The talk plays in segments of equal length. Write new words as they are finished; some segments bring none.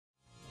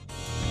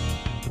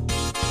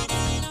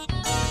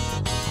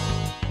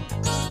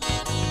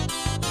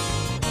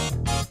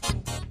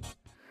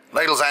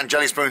Ladles and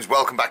jelly spoons,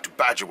 welcome back to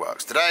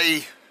Badgerworks.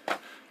 Today,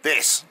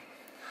 this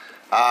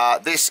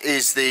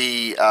is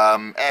the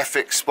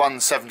Airfix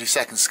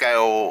 1/72nd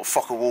scale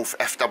Focke Wulf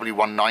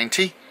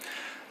FW190.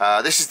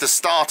 This is the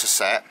starter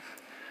set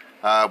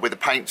with the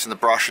paints and the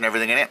brush and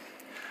everything in it.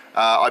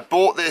 I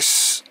bought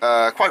this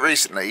quite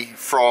recently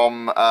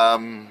from,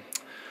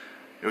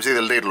 it was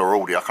either Lidl or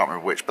Aldi, I can't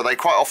remember which, but they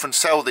quite often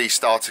sell these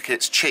starter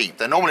kits cheap.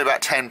 They're normally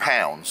about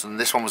 £10 and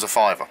this one was a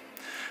 £5,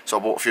 so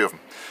I bought a few of them.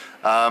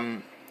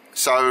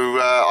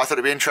 I thought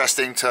it'd be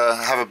interesting to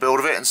have a build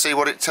of it and see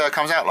what it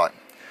comes out like.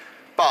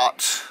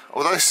 But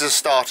although this is a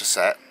starter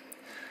set,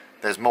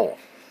 there's more,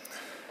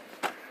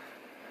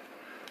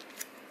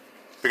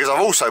 because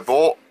I've also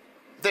bought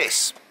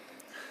this.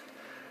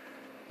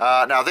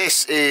 Now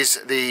this is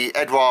the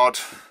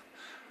Edward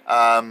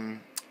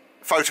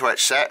Photoetch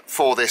set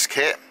for this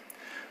kit.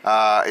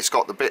 It's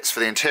got the bits for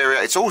the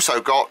interior. It's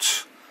also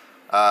got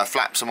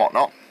flaps and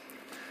whatnot,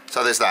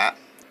 so there's that.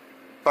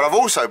 But I've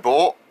also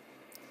bought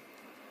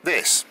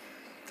this.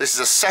 This is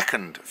a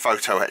second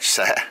Photoetch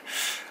set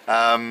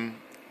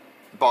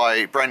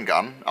by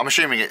Brengun. I'm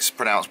assuming it's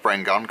pronounced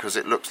Brengun because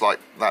it looks like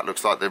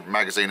the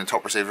magazine and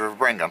top receiver of a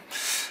Brengun.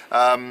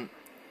 And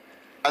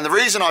the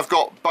reason I've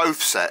got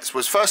both sets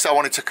was, firstly, I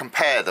wanted to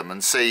compare them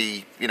and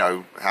see, you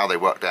know, how they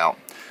worked out.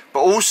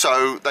 But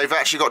also, they've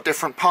actually got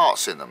different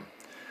parts in them.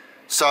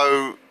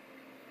 So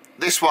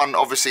this one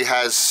obviously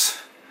has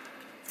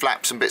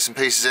flaps and bits and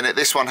pieces in it.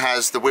 This one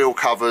has the wheel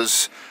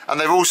covers, and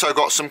they've also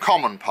got some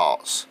common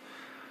parts.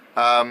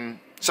 I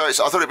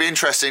thought it'd be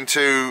interesting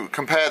to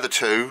compare the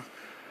two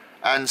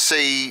and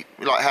see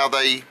like how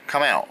they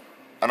come out.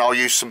 And I'll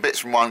use some bits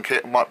from one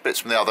kit and bits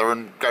from the other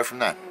and go from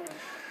there.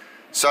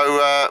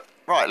 So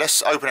right,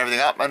 let's open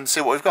everything up and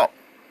see what we've got.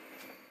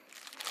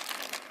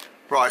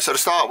 Right, so to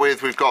start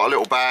with, we've got a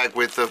little bag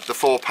with the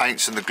 4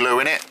 paints and the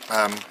glue in it.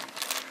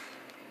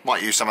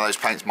 Might use some of those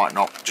paints, might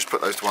not. Just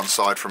put those to one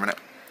side for a minute.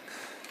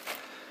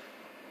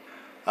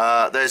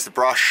 There's the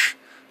brush.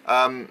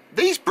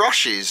 These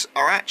brushes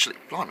are actually,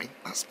 blimey,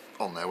 that's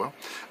on there well.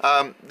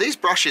 These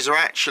brushes are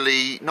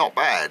actually not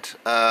bad.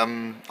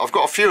 I've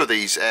got a few of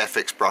these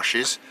Airfix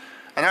brushes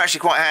and they're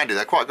actually quite handy.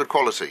 They're quite good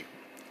quality,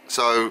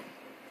 so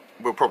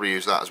we'll probably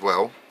use that as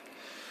well.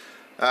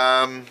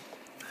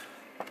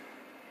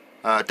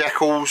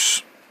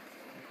 Decals.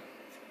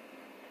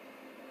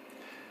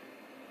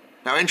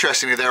 Now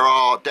interestingly, there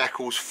are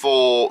decals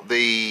for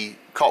the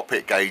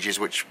cockpit gauges,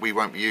 which we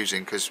won't be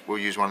using because we'll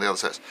use one of the other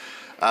sets.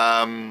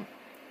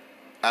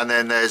 And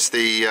then there's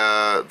the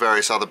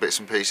various other bits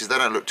and pieces. They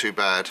don't look too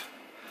bad.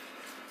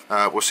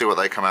 We'll see what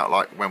they come out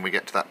like when we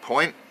get to that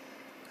point.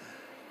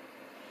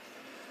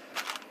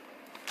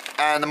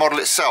 And the model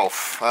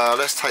itself.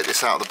 Let's take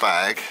this out of the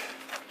bag.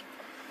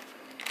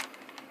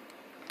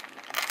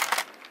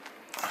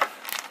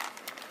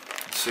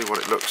 Let's see what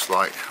it looks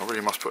like. I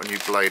really must put a new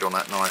blade on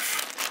that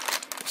knife.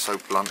 It's so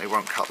blunt it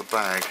won't cut the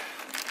bag.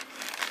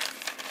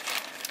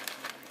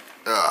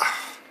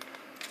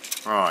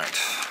 Right.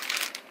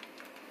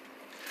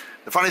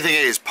 The funny thing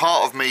is,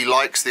 part of me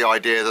likes the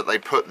idea that they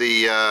put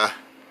the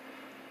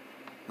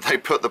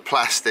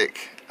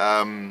plastic,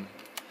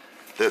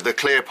 the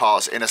clear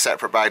parts in a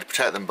separate bag to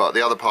protect them, but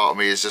the other part of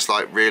me is just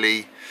like,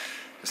 really,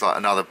 it's like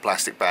another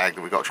plastic bag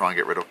that we've got to try and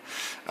get rid of.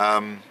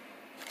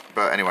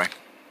 But anyway,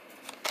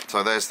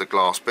 so there's the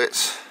glass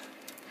bits.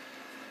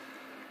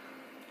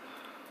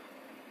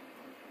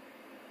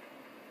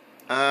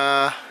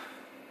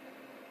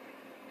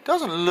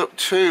 Doesn't look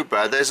too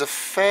bad. There's a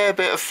fair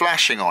bit of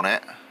flashing on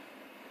it.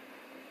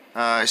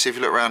 See, if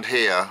you look around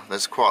here,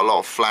 there's quite a lot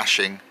of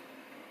flashing.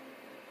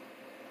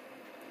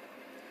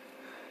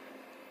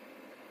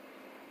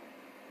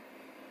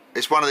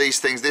 It's one of these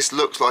things. This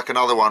looks like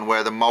another one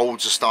where the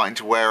molds are starting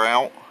to wear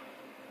out.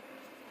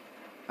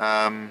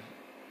 Yeah.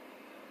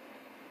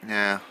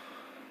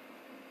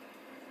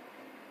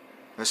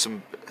 There's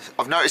some.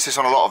 I've noticed this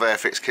on a lot of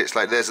Airfix kits.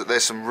 Like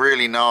there's some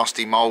really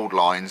nasty mold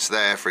lines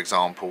there, for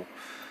example.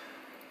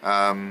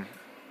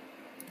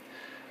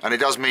 And it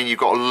does mean you've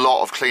got a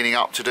lot of cleaning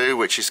up to do,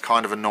 which is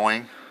kind of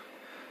annoying.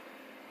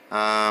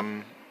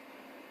 And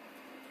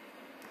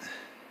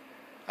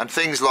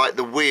things like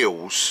the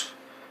wheels,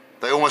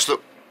 they almost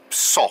look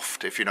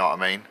soft, if you know what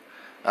I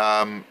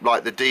mean.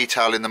 Like the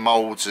detail in the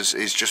molds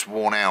is just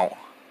worn out.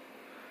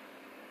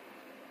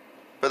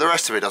 But the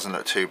rest of it doesn't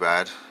look too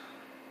bad.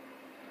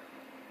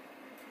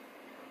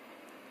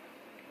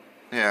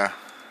 Yeah.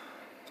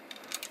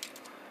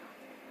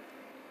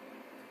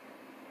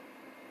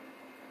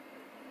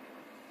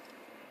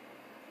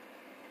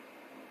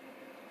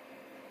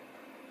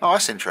 Oh,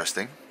 that's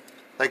interesting.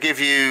 They give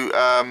you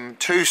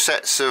 2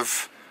 sets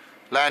of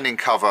landing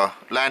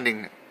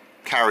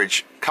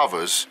carriage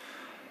covers,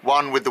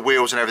 one with the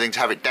wheels and everything to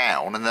have it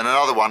down, and then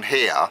another one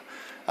here,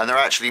 and they're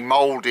actually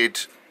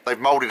moulded. They've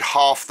moulded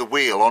half the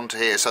wheel onto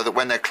here so that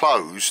when they're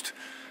closed,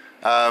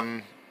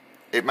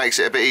 it makes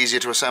it a bit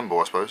easier to assemble,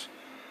 I suppose.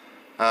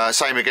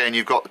 Same again,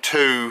 you've got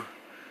 2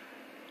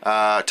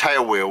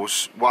 tail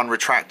wheels, one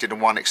retracted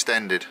and one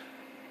extended.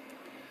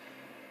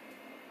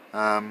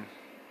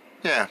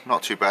 Yeah,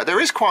 not too bad. There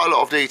is quite a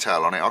lot of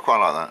detail on it. I quite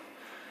like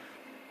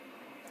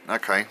that.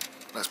 Okay,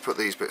 let's put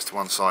these bits to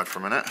one side for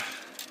a minute.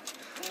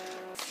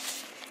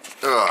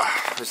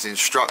 There's the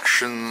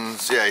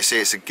instructions. Yeah, you see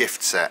it's a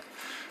gift set.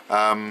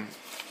 I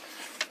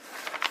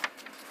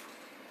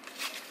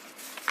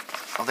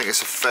think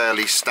it's a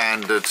fairly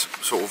standard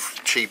sort of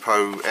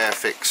cheapo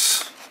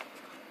Airfix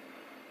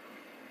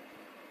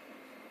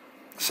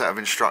set of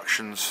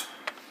instructions.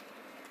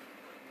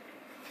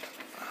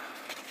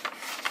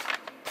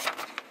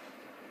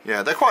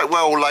 Yeah, they're quite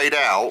well laid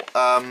out.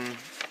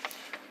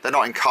 They're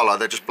not in colour,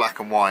 they're just black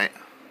and white,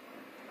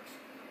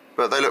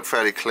 but they look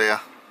fairly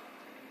clear.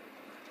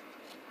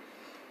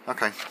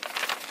 Okay,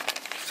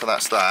 so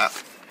that's that.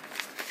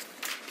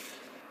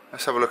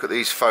 Let's have a look at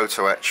these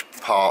Photoetch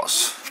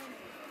parts.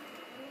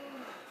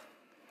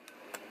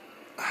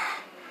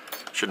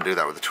 Shouldn't do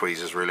that with the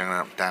tweezers really, I'm going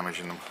to end up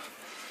damaging them.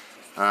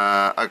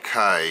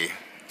 Okay.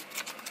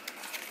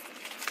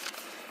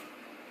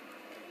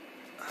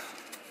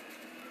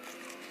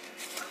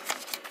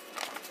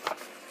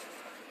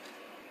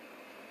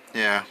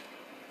 Yeah.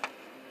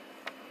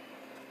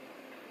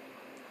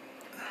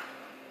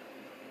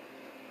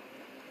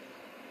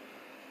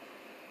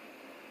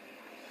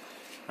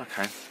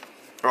 Okay.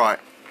 Right.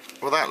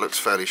 Well, that looks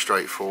fairly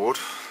straightforward.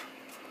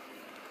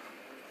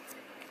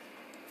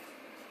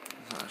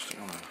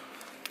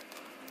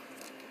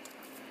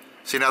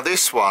 See, now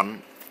this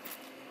one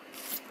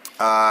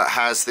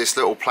has this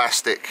little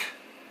plastic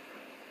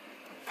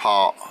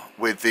part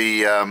with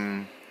the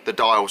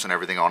dials and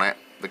everything on it,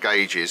 the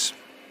gauges.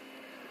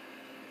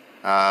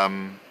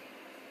 So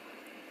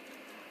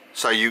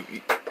you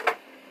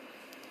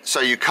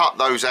cut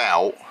those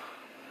out,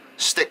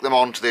 stick them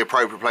onto the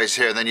appropriate place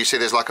here, and then you see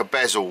there's like a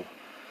bezel.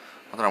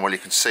 I don't know whether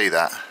you can see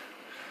that.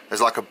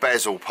 There's like a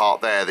bezel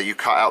part there that you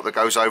cut out that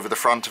goes over the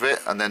front of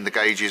it, and then the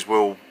gauges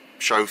will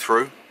show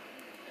through.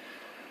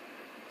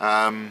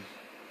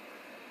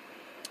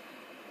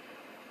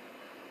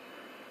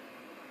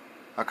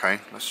 Okay,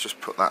 let's just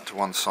put that to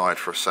one side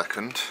for a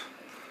second.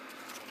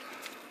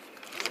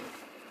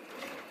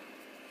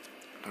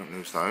 Don't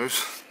lose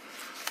those.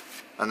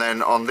 And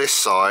then on this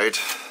side,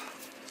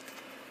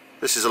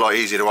 this is a lot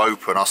easier to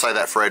open. I'll say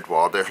that for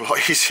Edward, they're a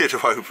lot easier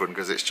to open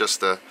because it's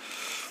just a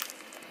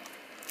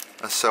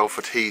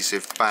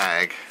self-adhesive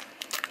bag.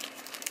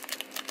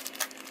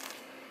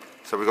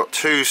 So we've got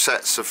two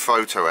sets of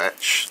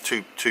Photoetch,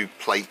 two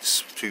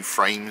plates, two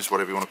frames,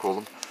 whatever you want to call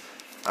them.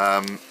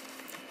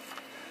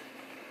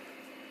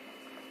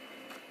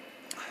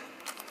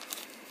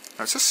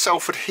 Now it says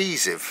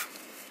self-adhesive,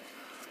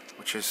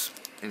 which is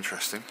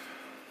interesting.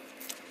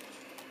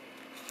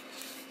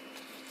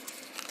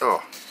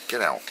 Oh, get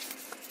out.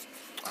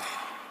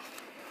 Oh.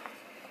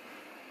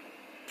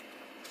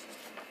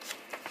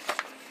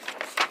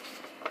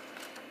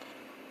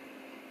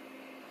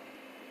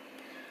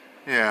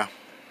 Yeah.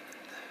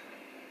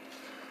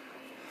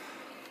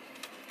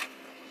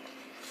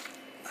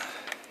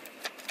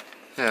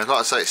 Yeah, like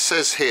I say, it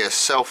says here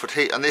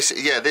self-adhesive, and this,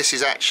 yeah, this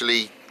is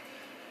actually,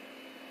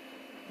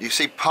 you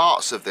see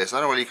parts of this, I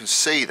don't know whether you can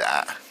see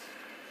that,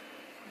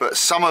 but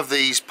some of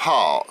these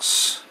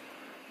parts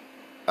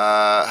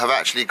have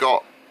actually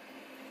got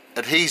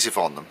adhesive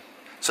on them,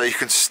 so you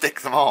can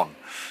stick them on,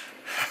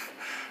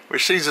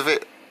 which seems a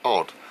bit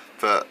odd,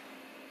 but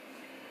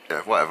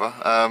yeah, whatever.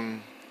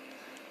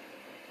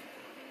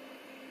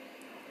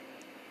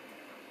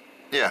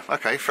 Yeah,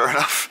 okay, fair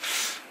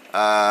enough.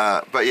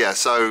 But yeah,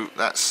 so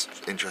that's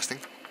interesting.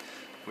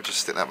 We'll just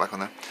stick that back on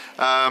there.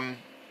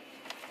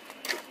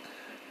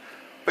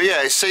 But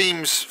yeah, it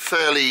seems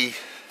fairly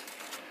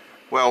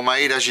well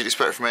made, as you'd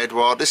expect from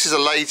Edward. This is a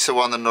later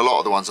one than a lot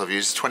of the ones I've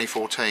used,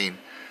 2014.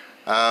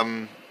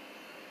 But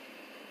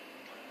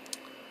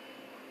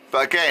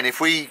again, if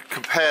we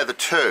compare the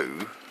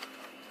two,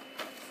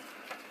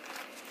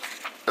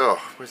 oh,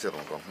 where's the other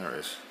one gone? There it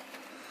is.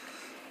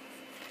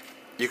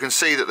 You can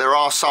see that there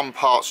are some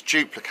parts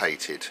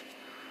duplicated.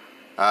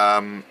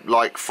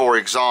 Like for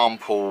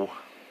example,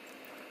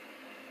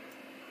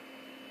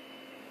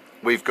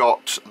 we've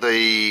got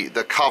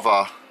the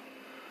cover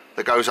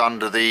that goes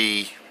under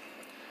the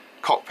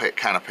cockpit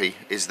canopy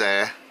is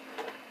there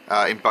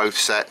in both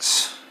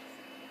sets.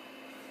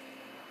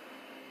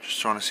 Just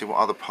trying to see what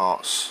other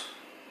parts.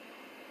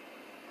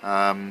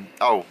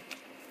 Oh,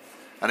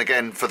 and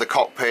again for the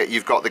cockpit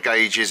you've got the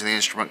gauges and the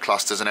instrument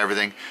clusters and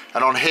everything,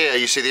 and on here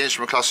you see the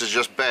instrument clusters are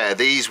just bare.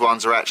 These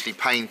ones are actually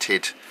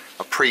painted,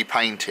 are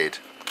pre-painted.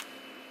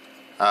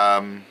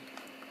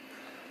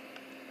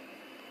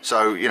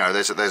 So you know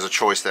there's a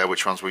choice there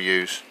which ones we'll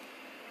use.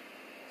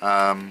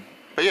 But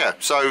yeah,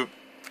 so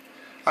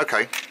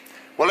okay,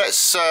 well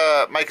let's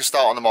make a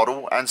start on the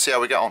model and see how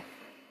we get on.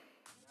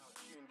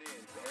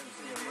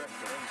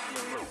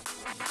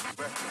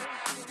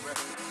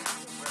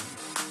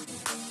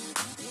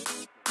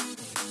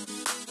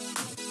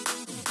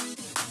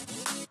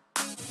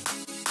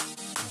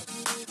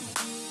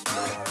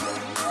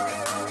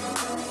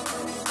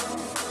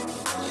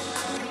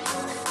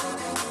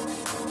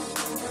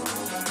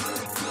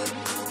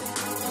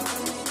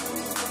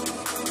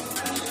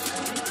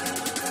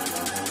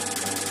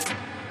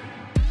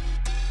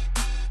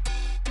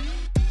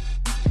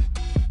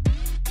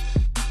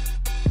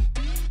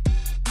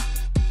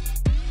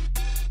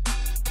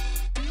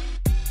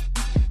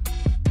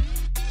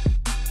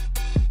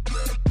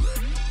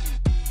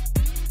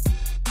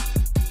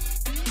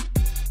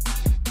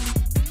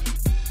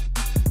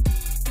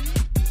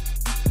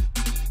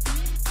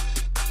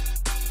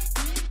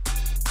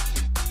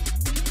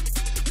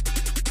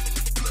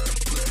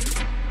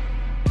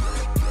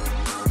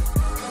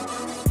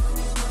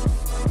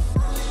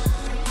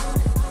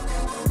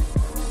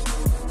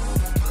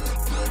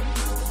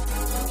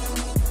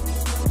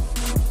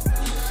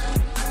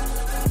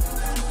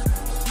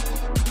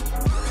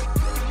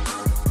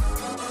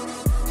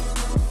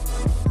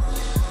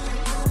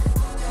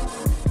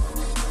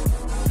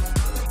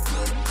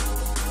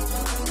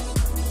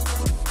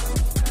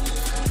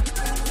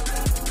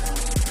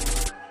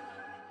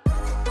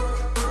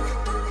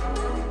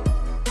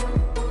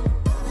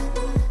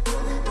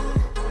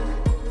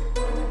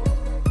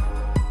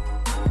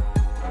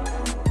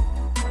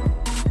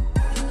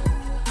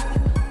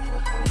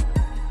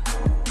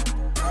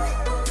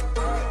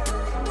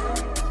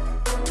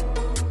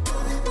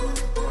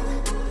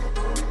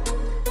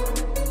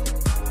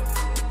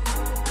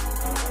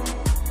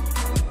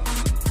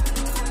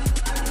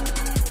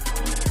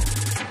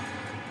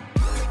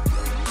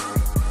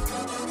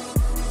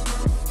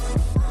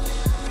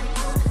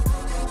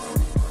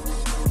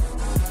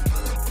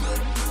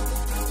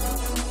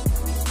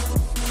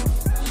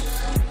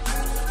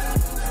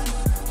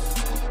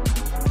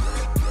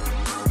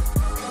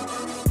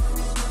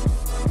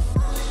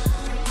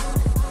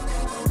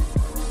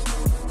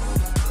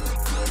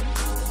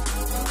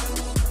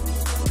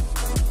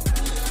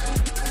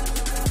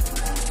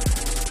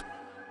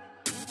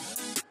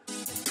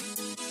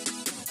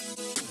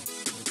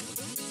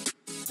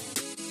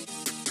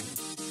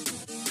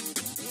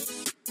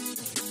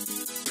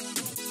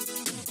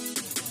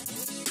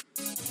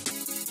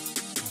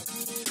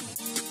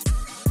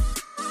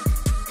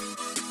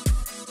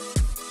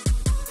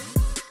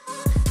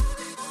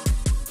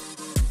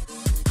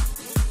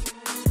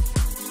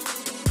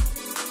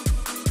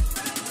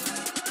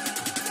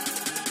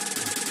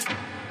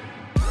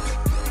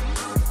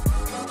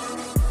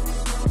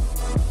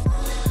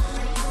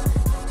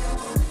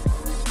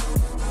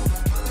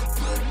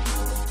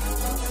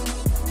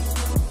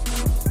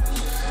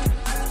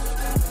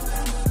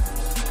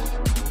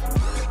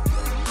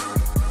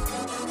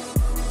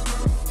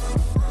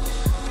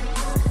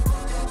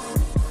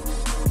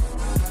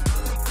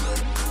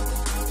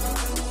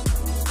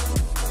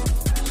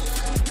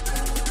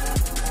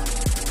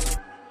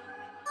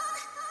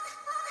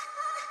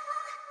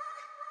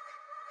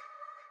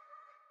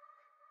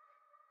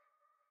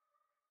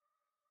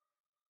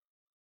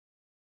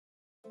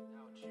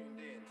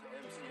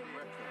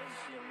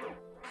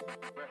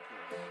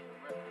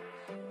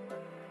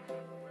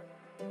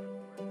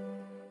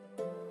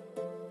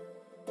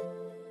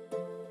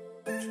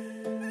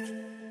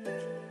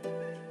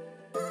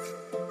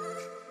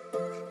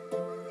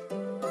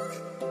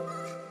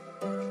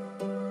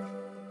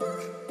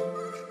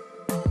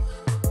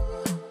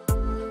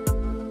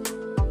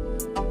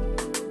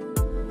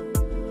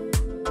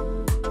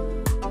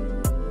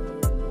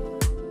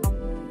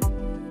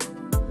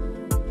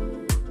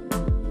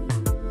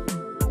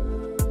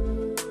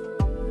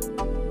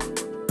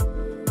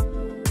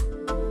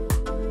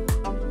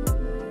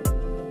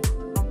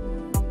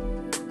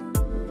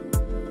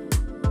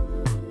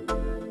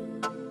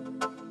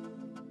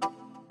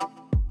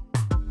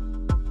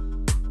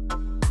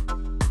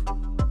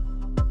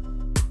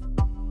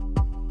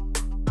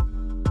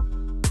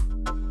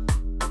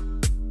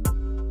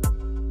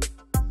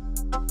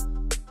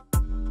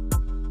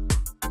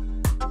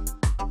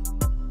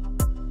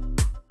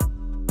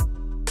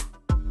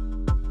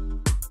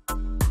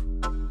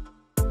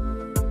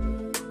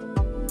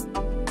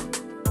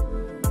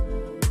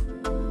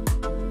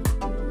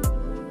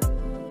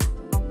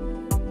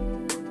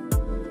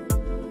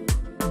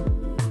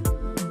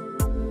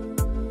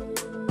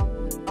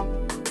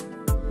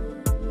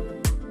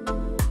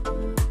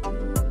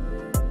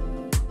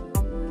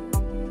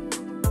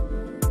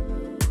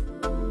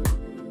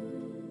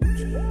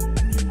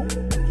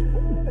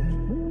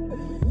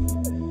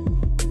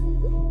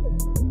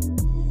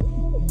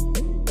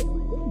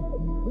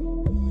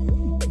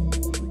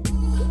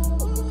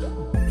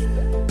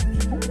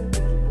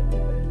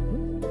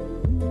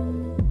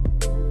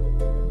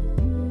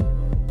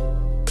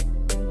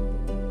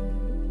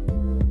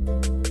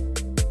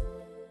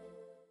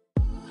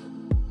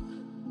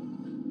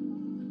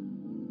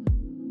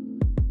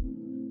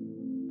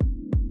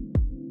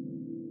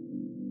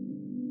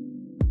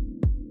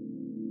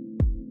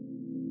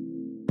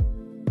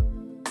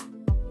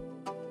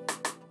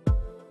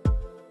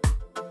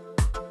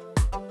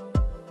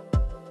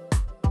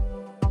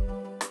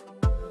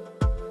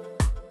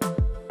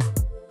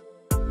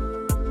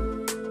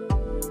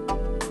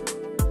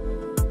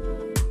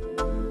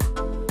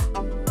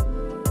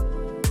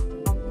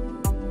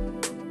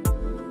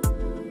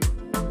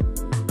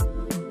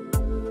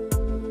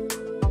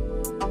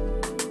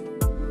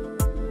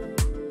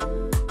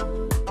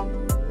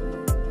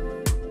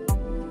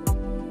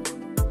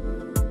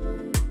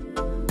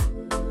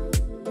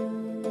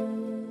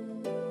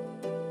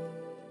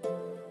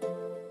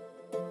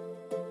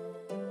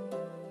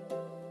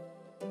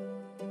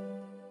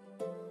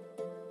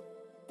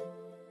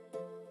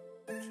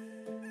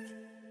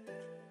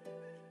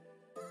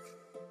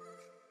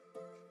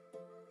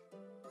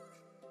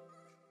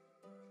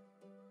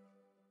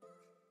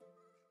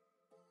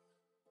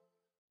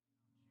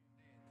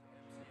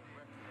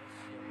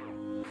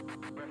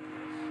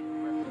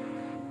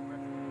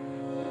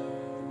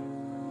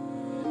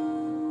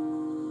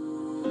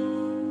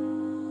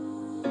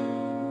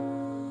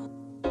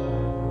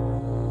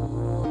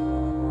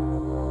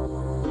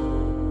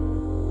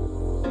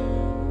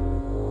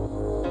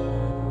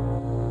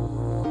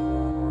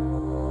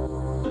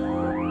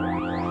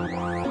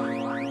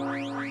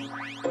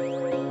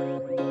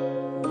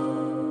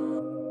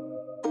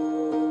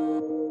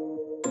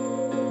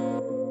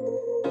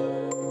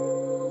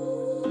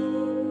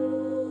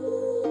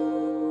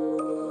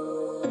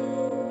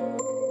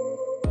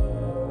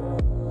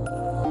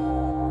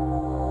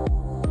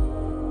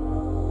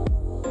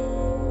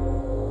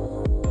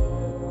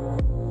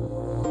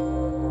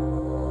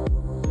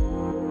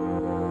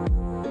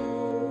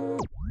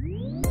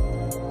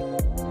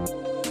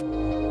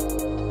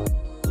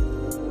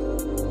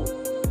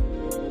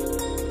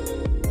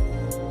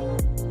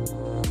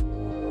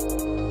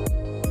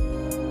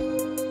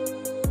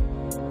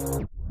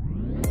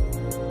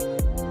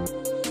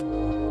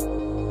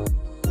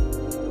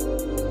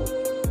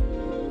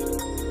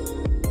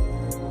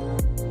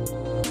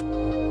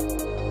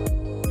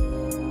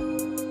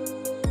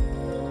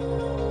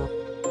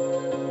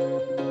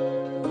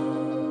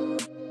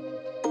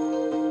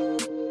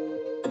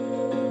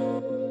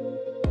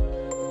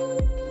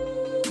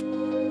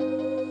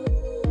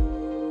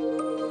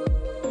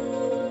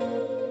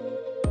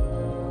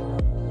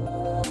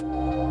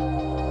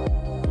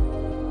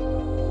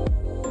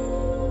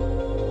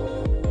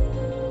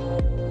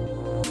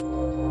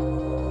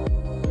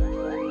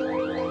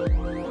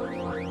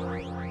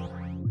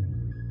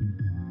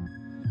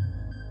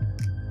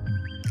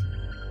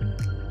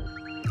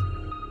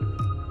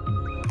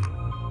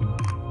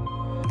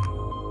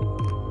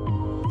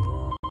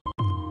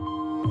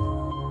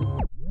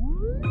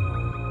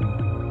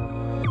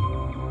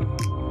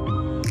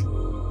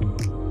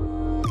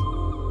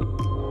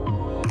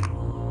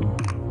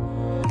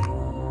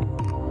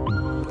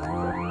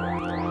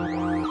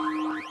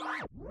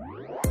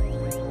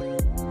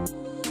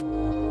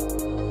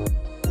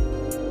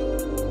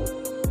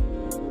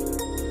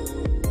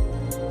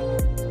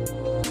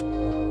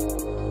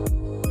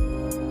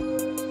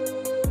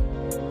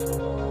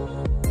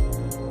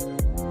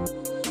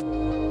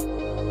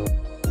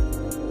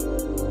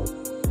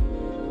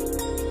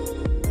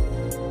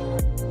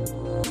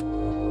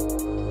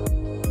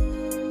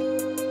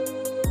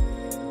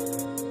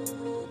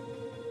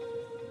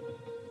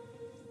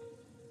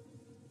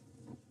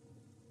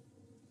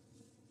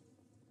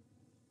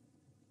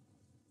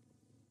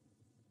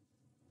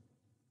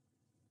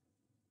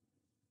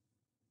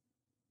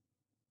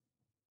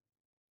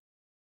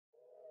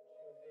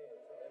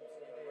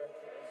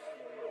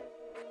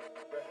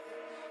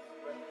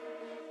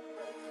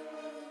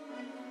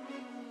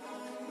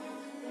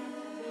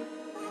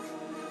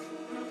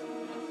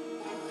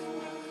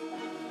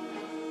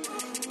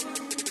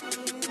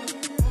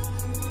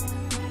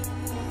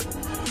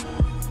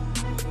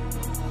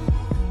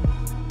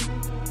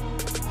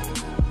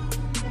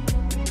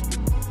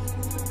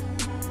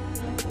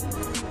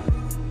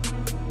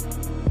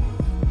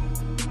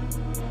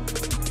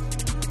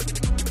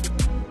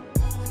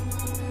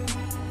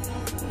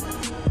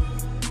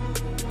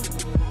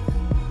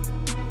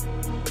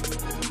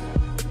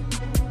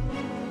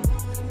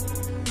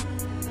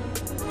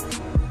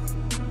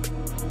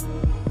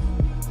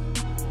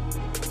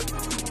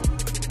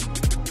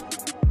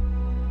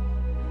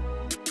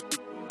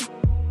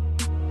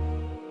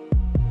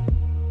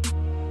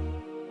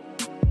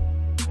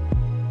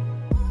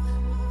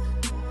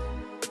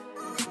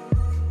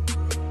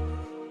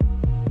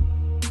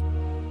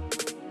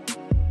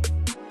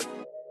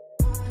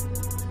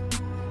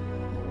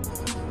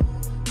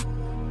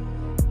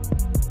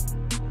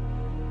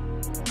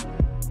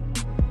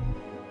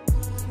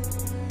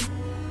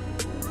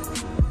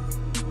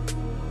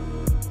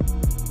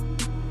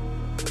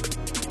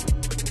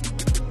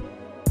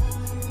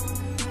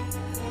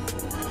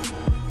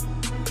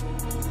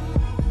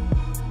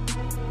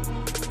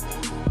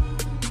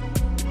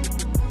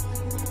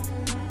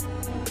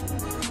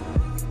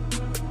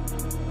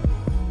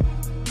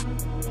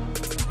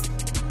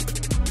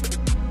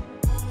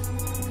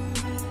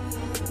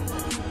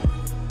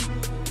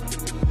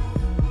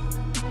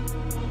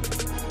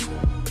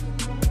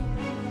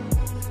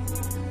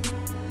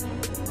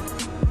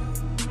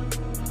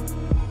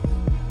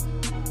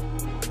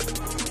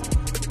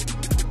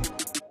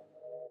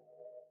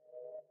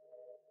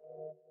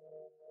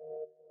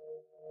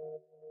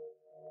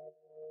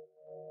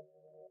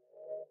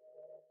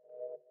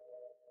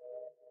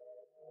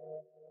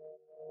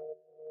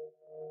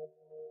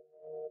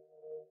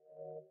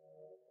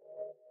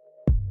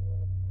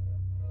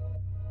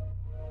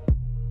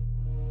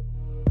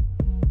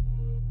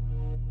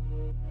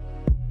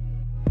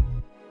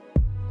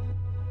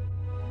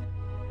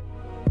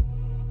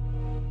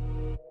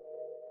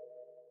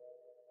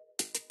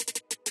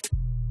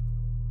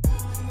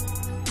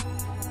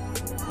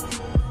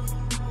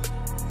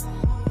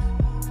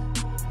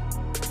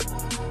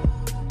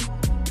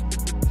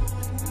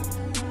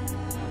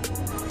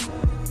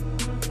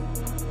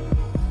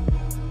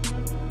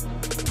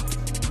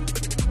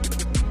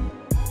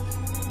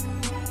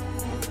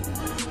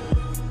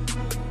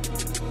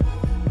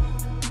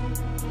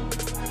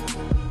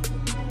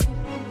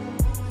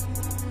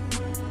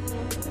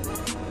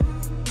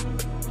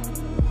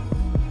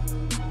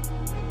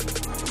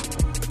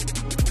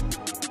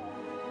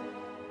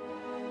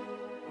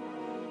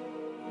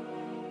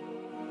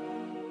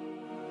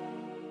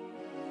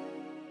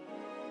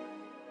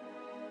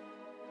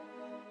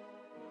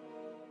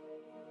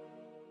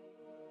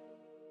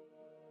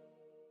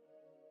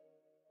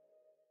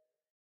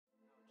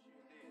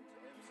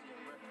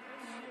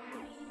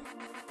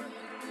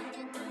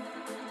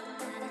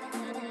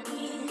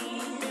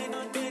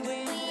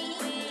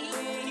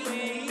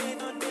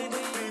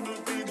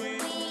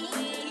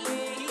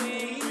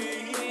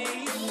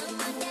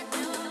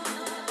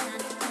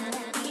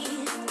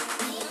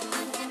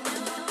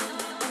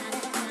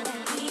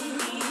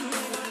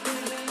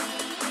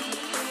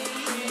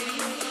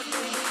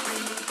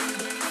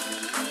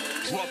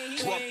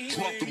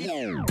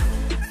 wall.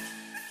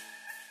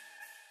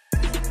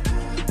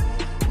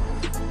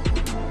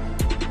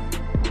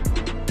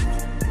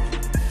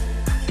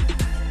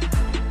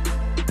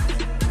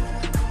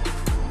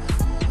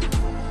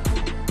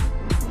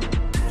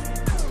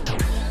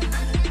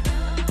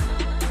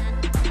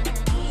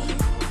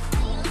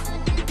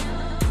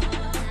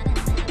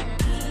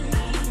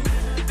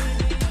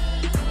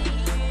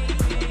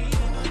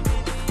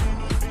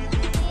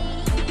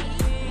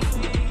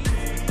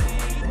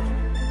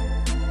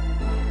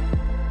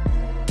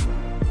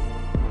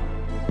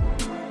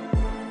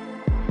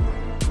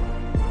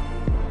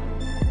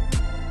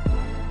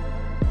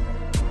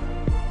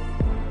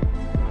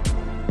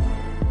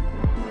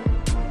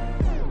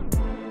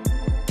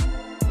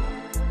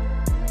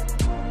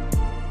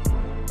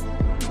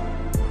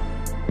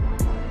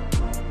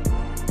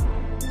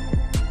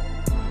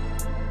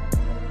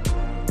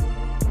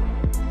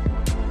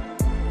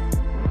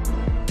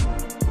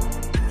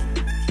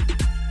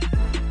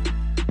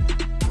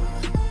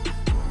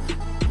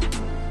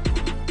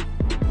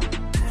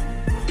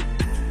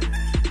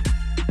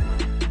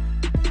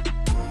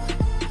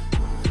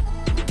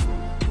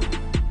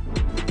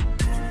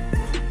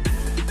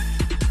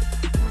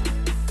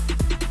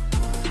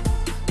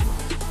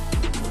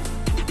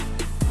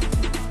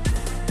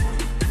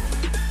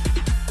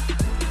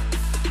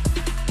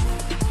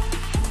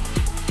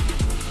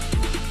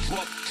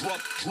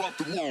 Drop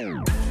the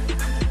wall.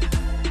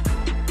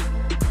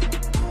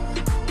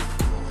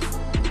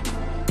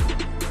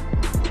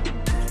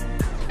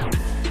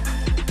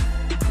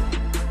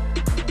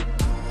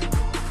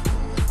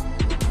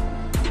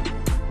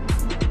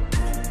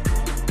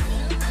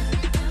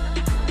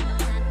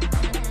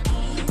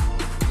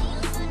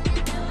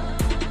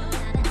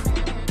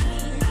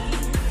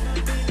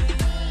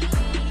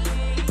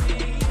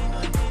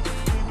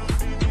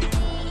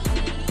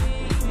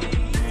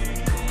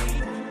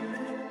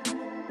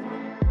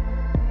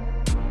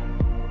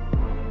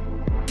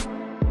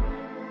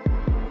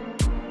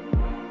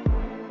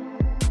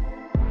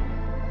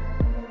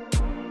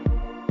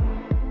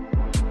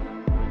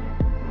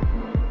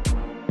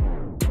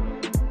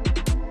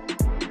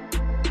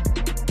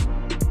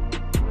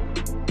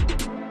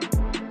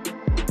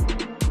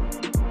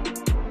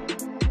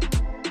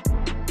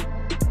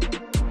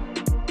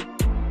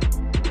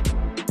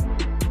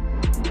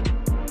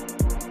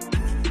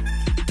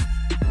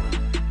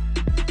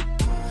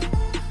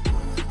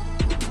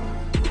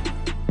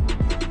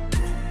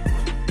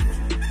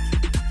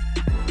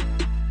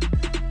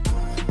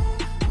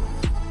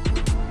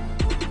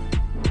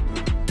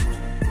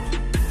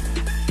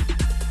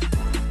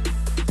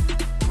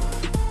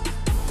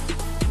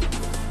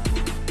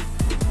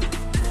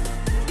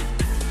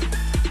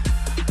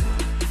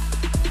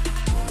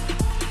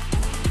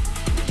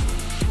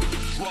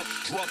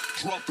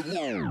 Drop the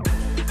wall.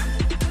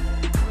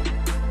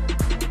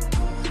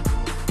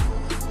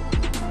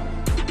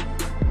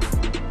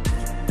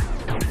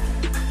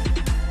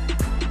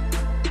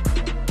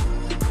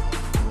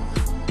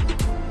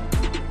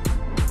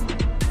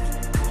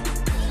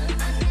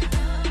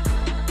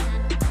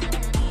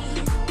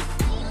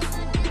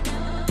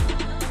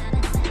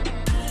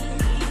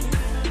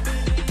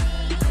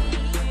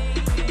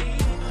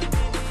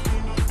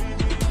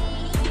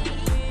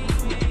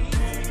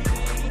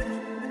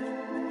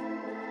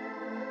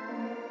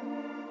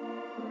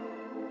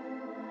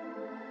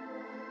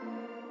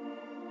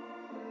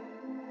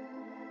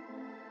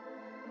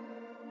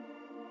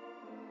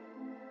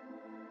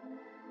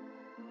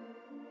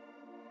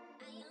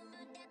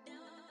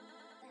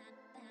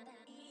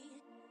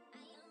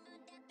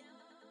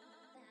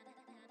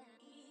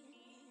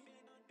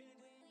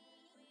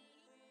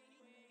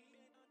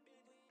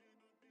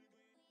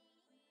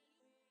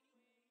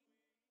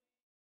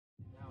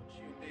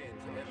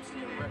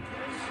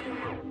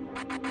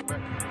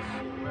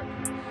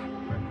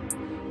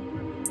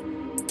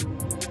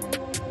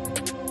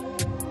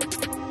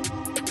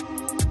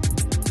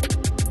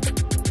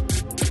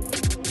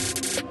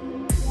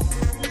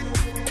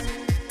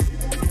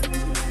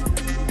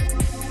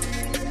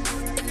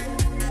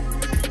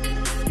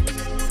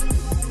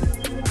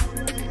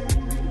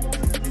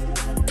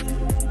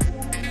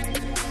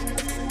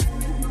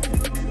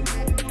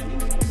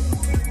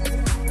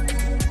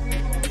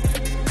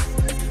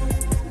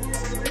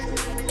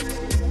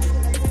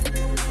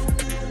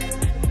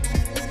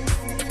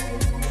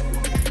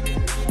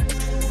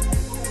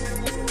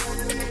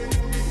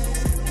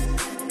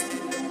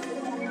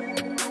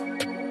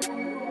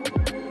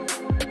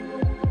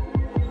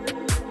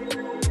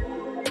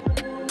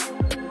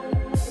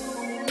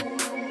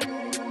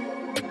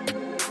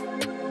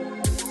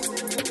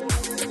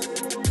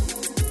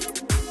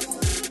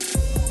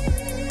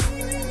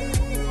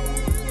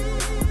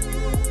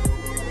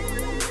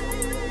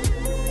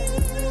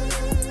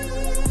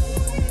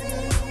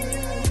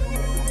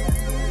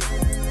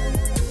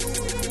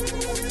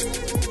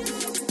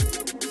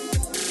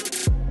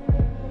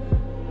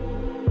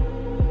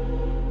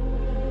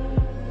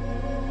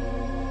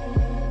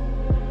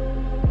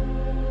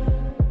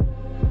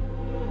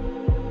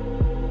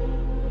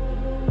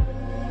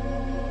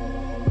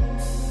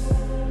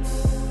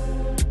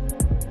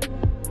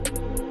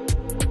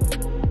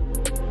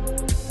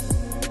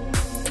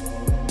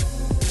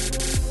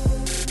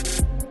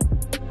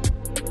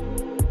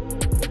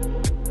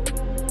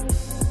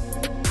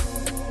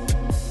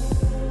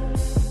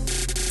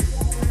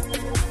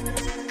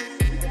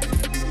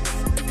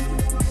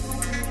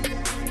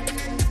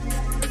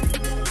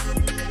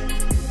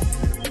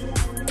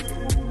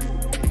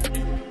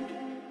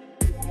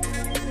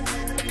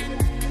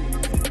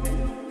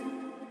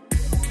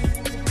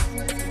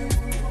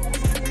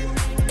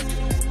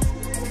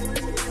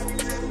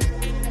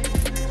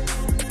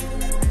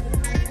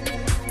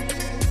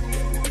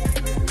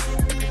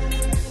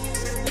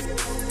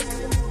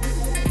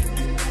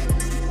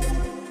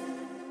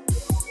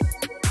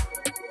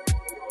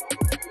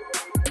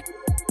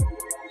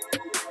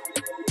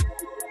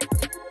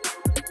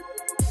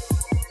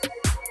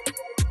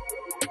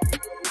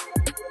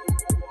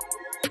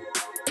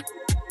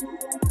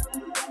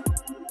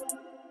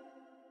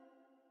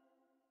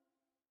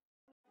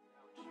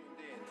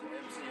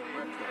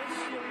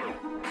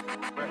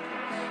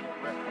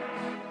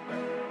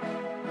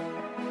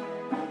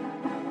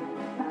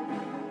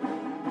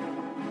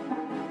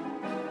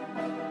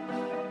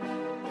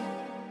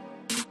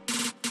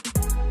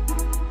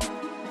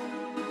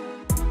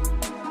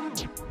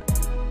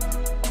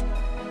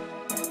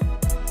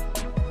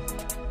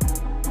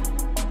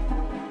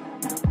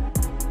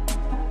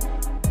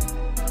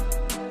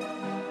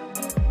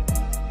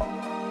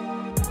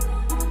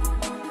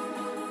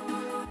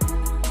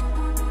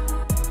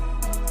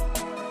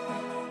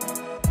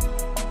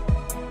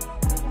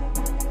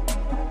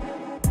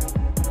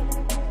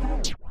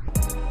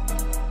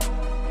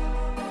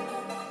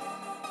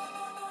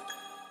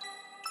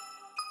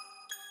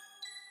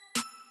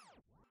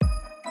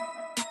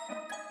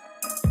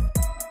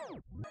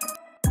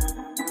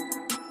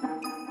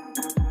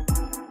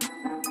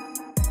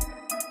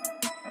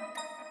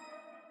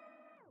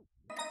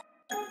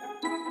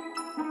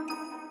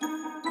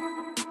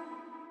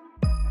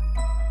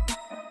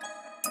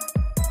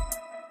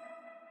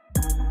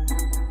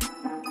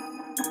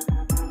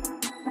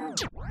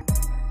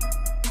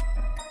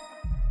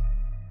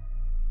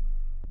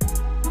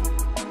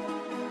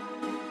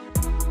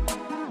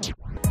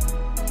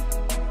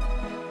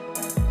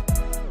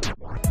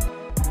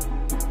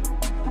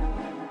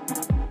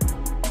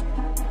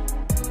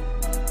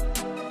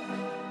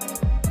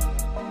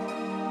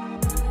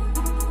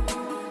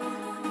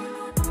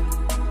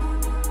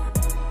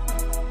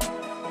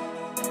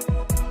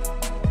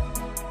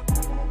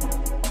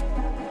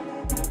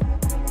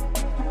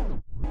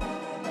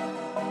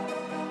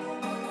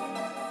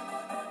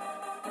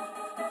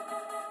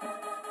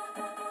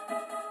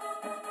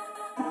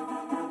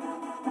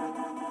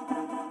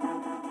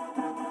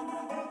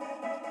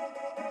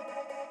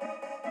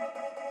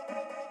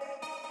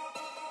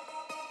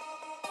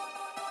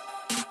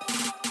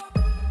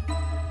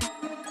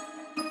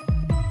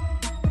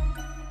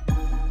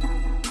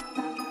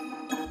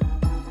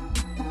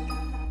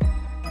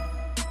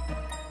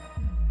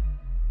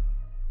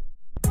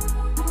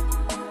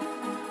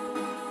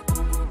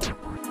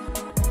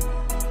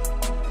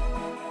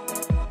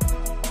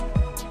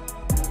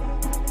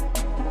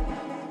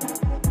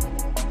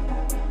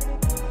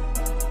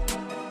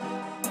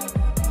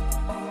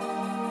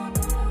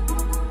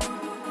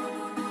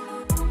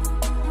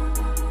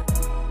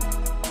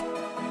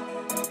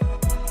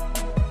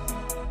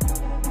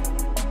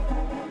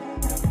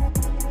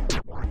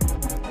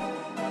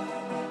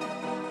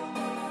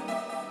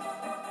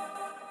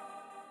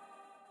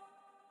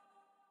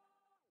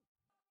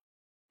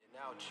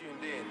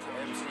 tuned in to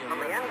MC From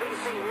the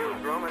NBC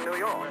newsroom in New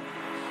York,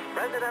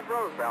 President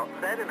Roosevelt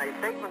said in a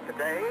statement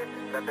today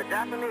that the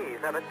Japanese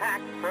have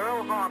attacked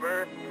Pearl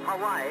Harbor,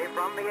 Hawaii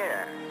from the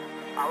air.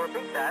 I'll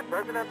repeat that.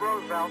 President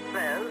Roosevelt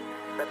says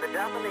that the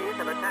Japanese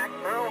have attacked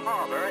Pearl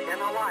Harbor in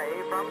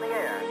Hawaii from the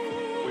air.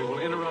 We will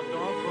interrupt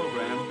our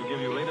program to give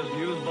you latest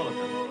news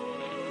bulletin.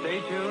 Stay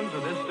tuned to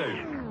this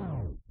station.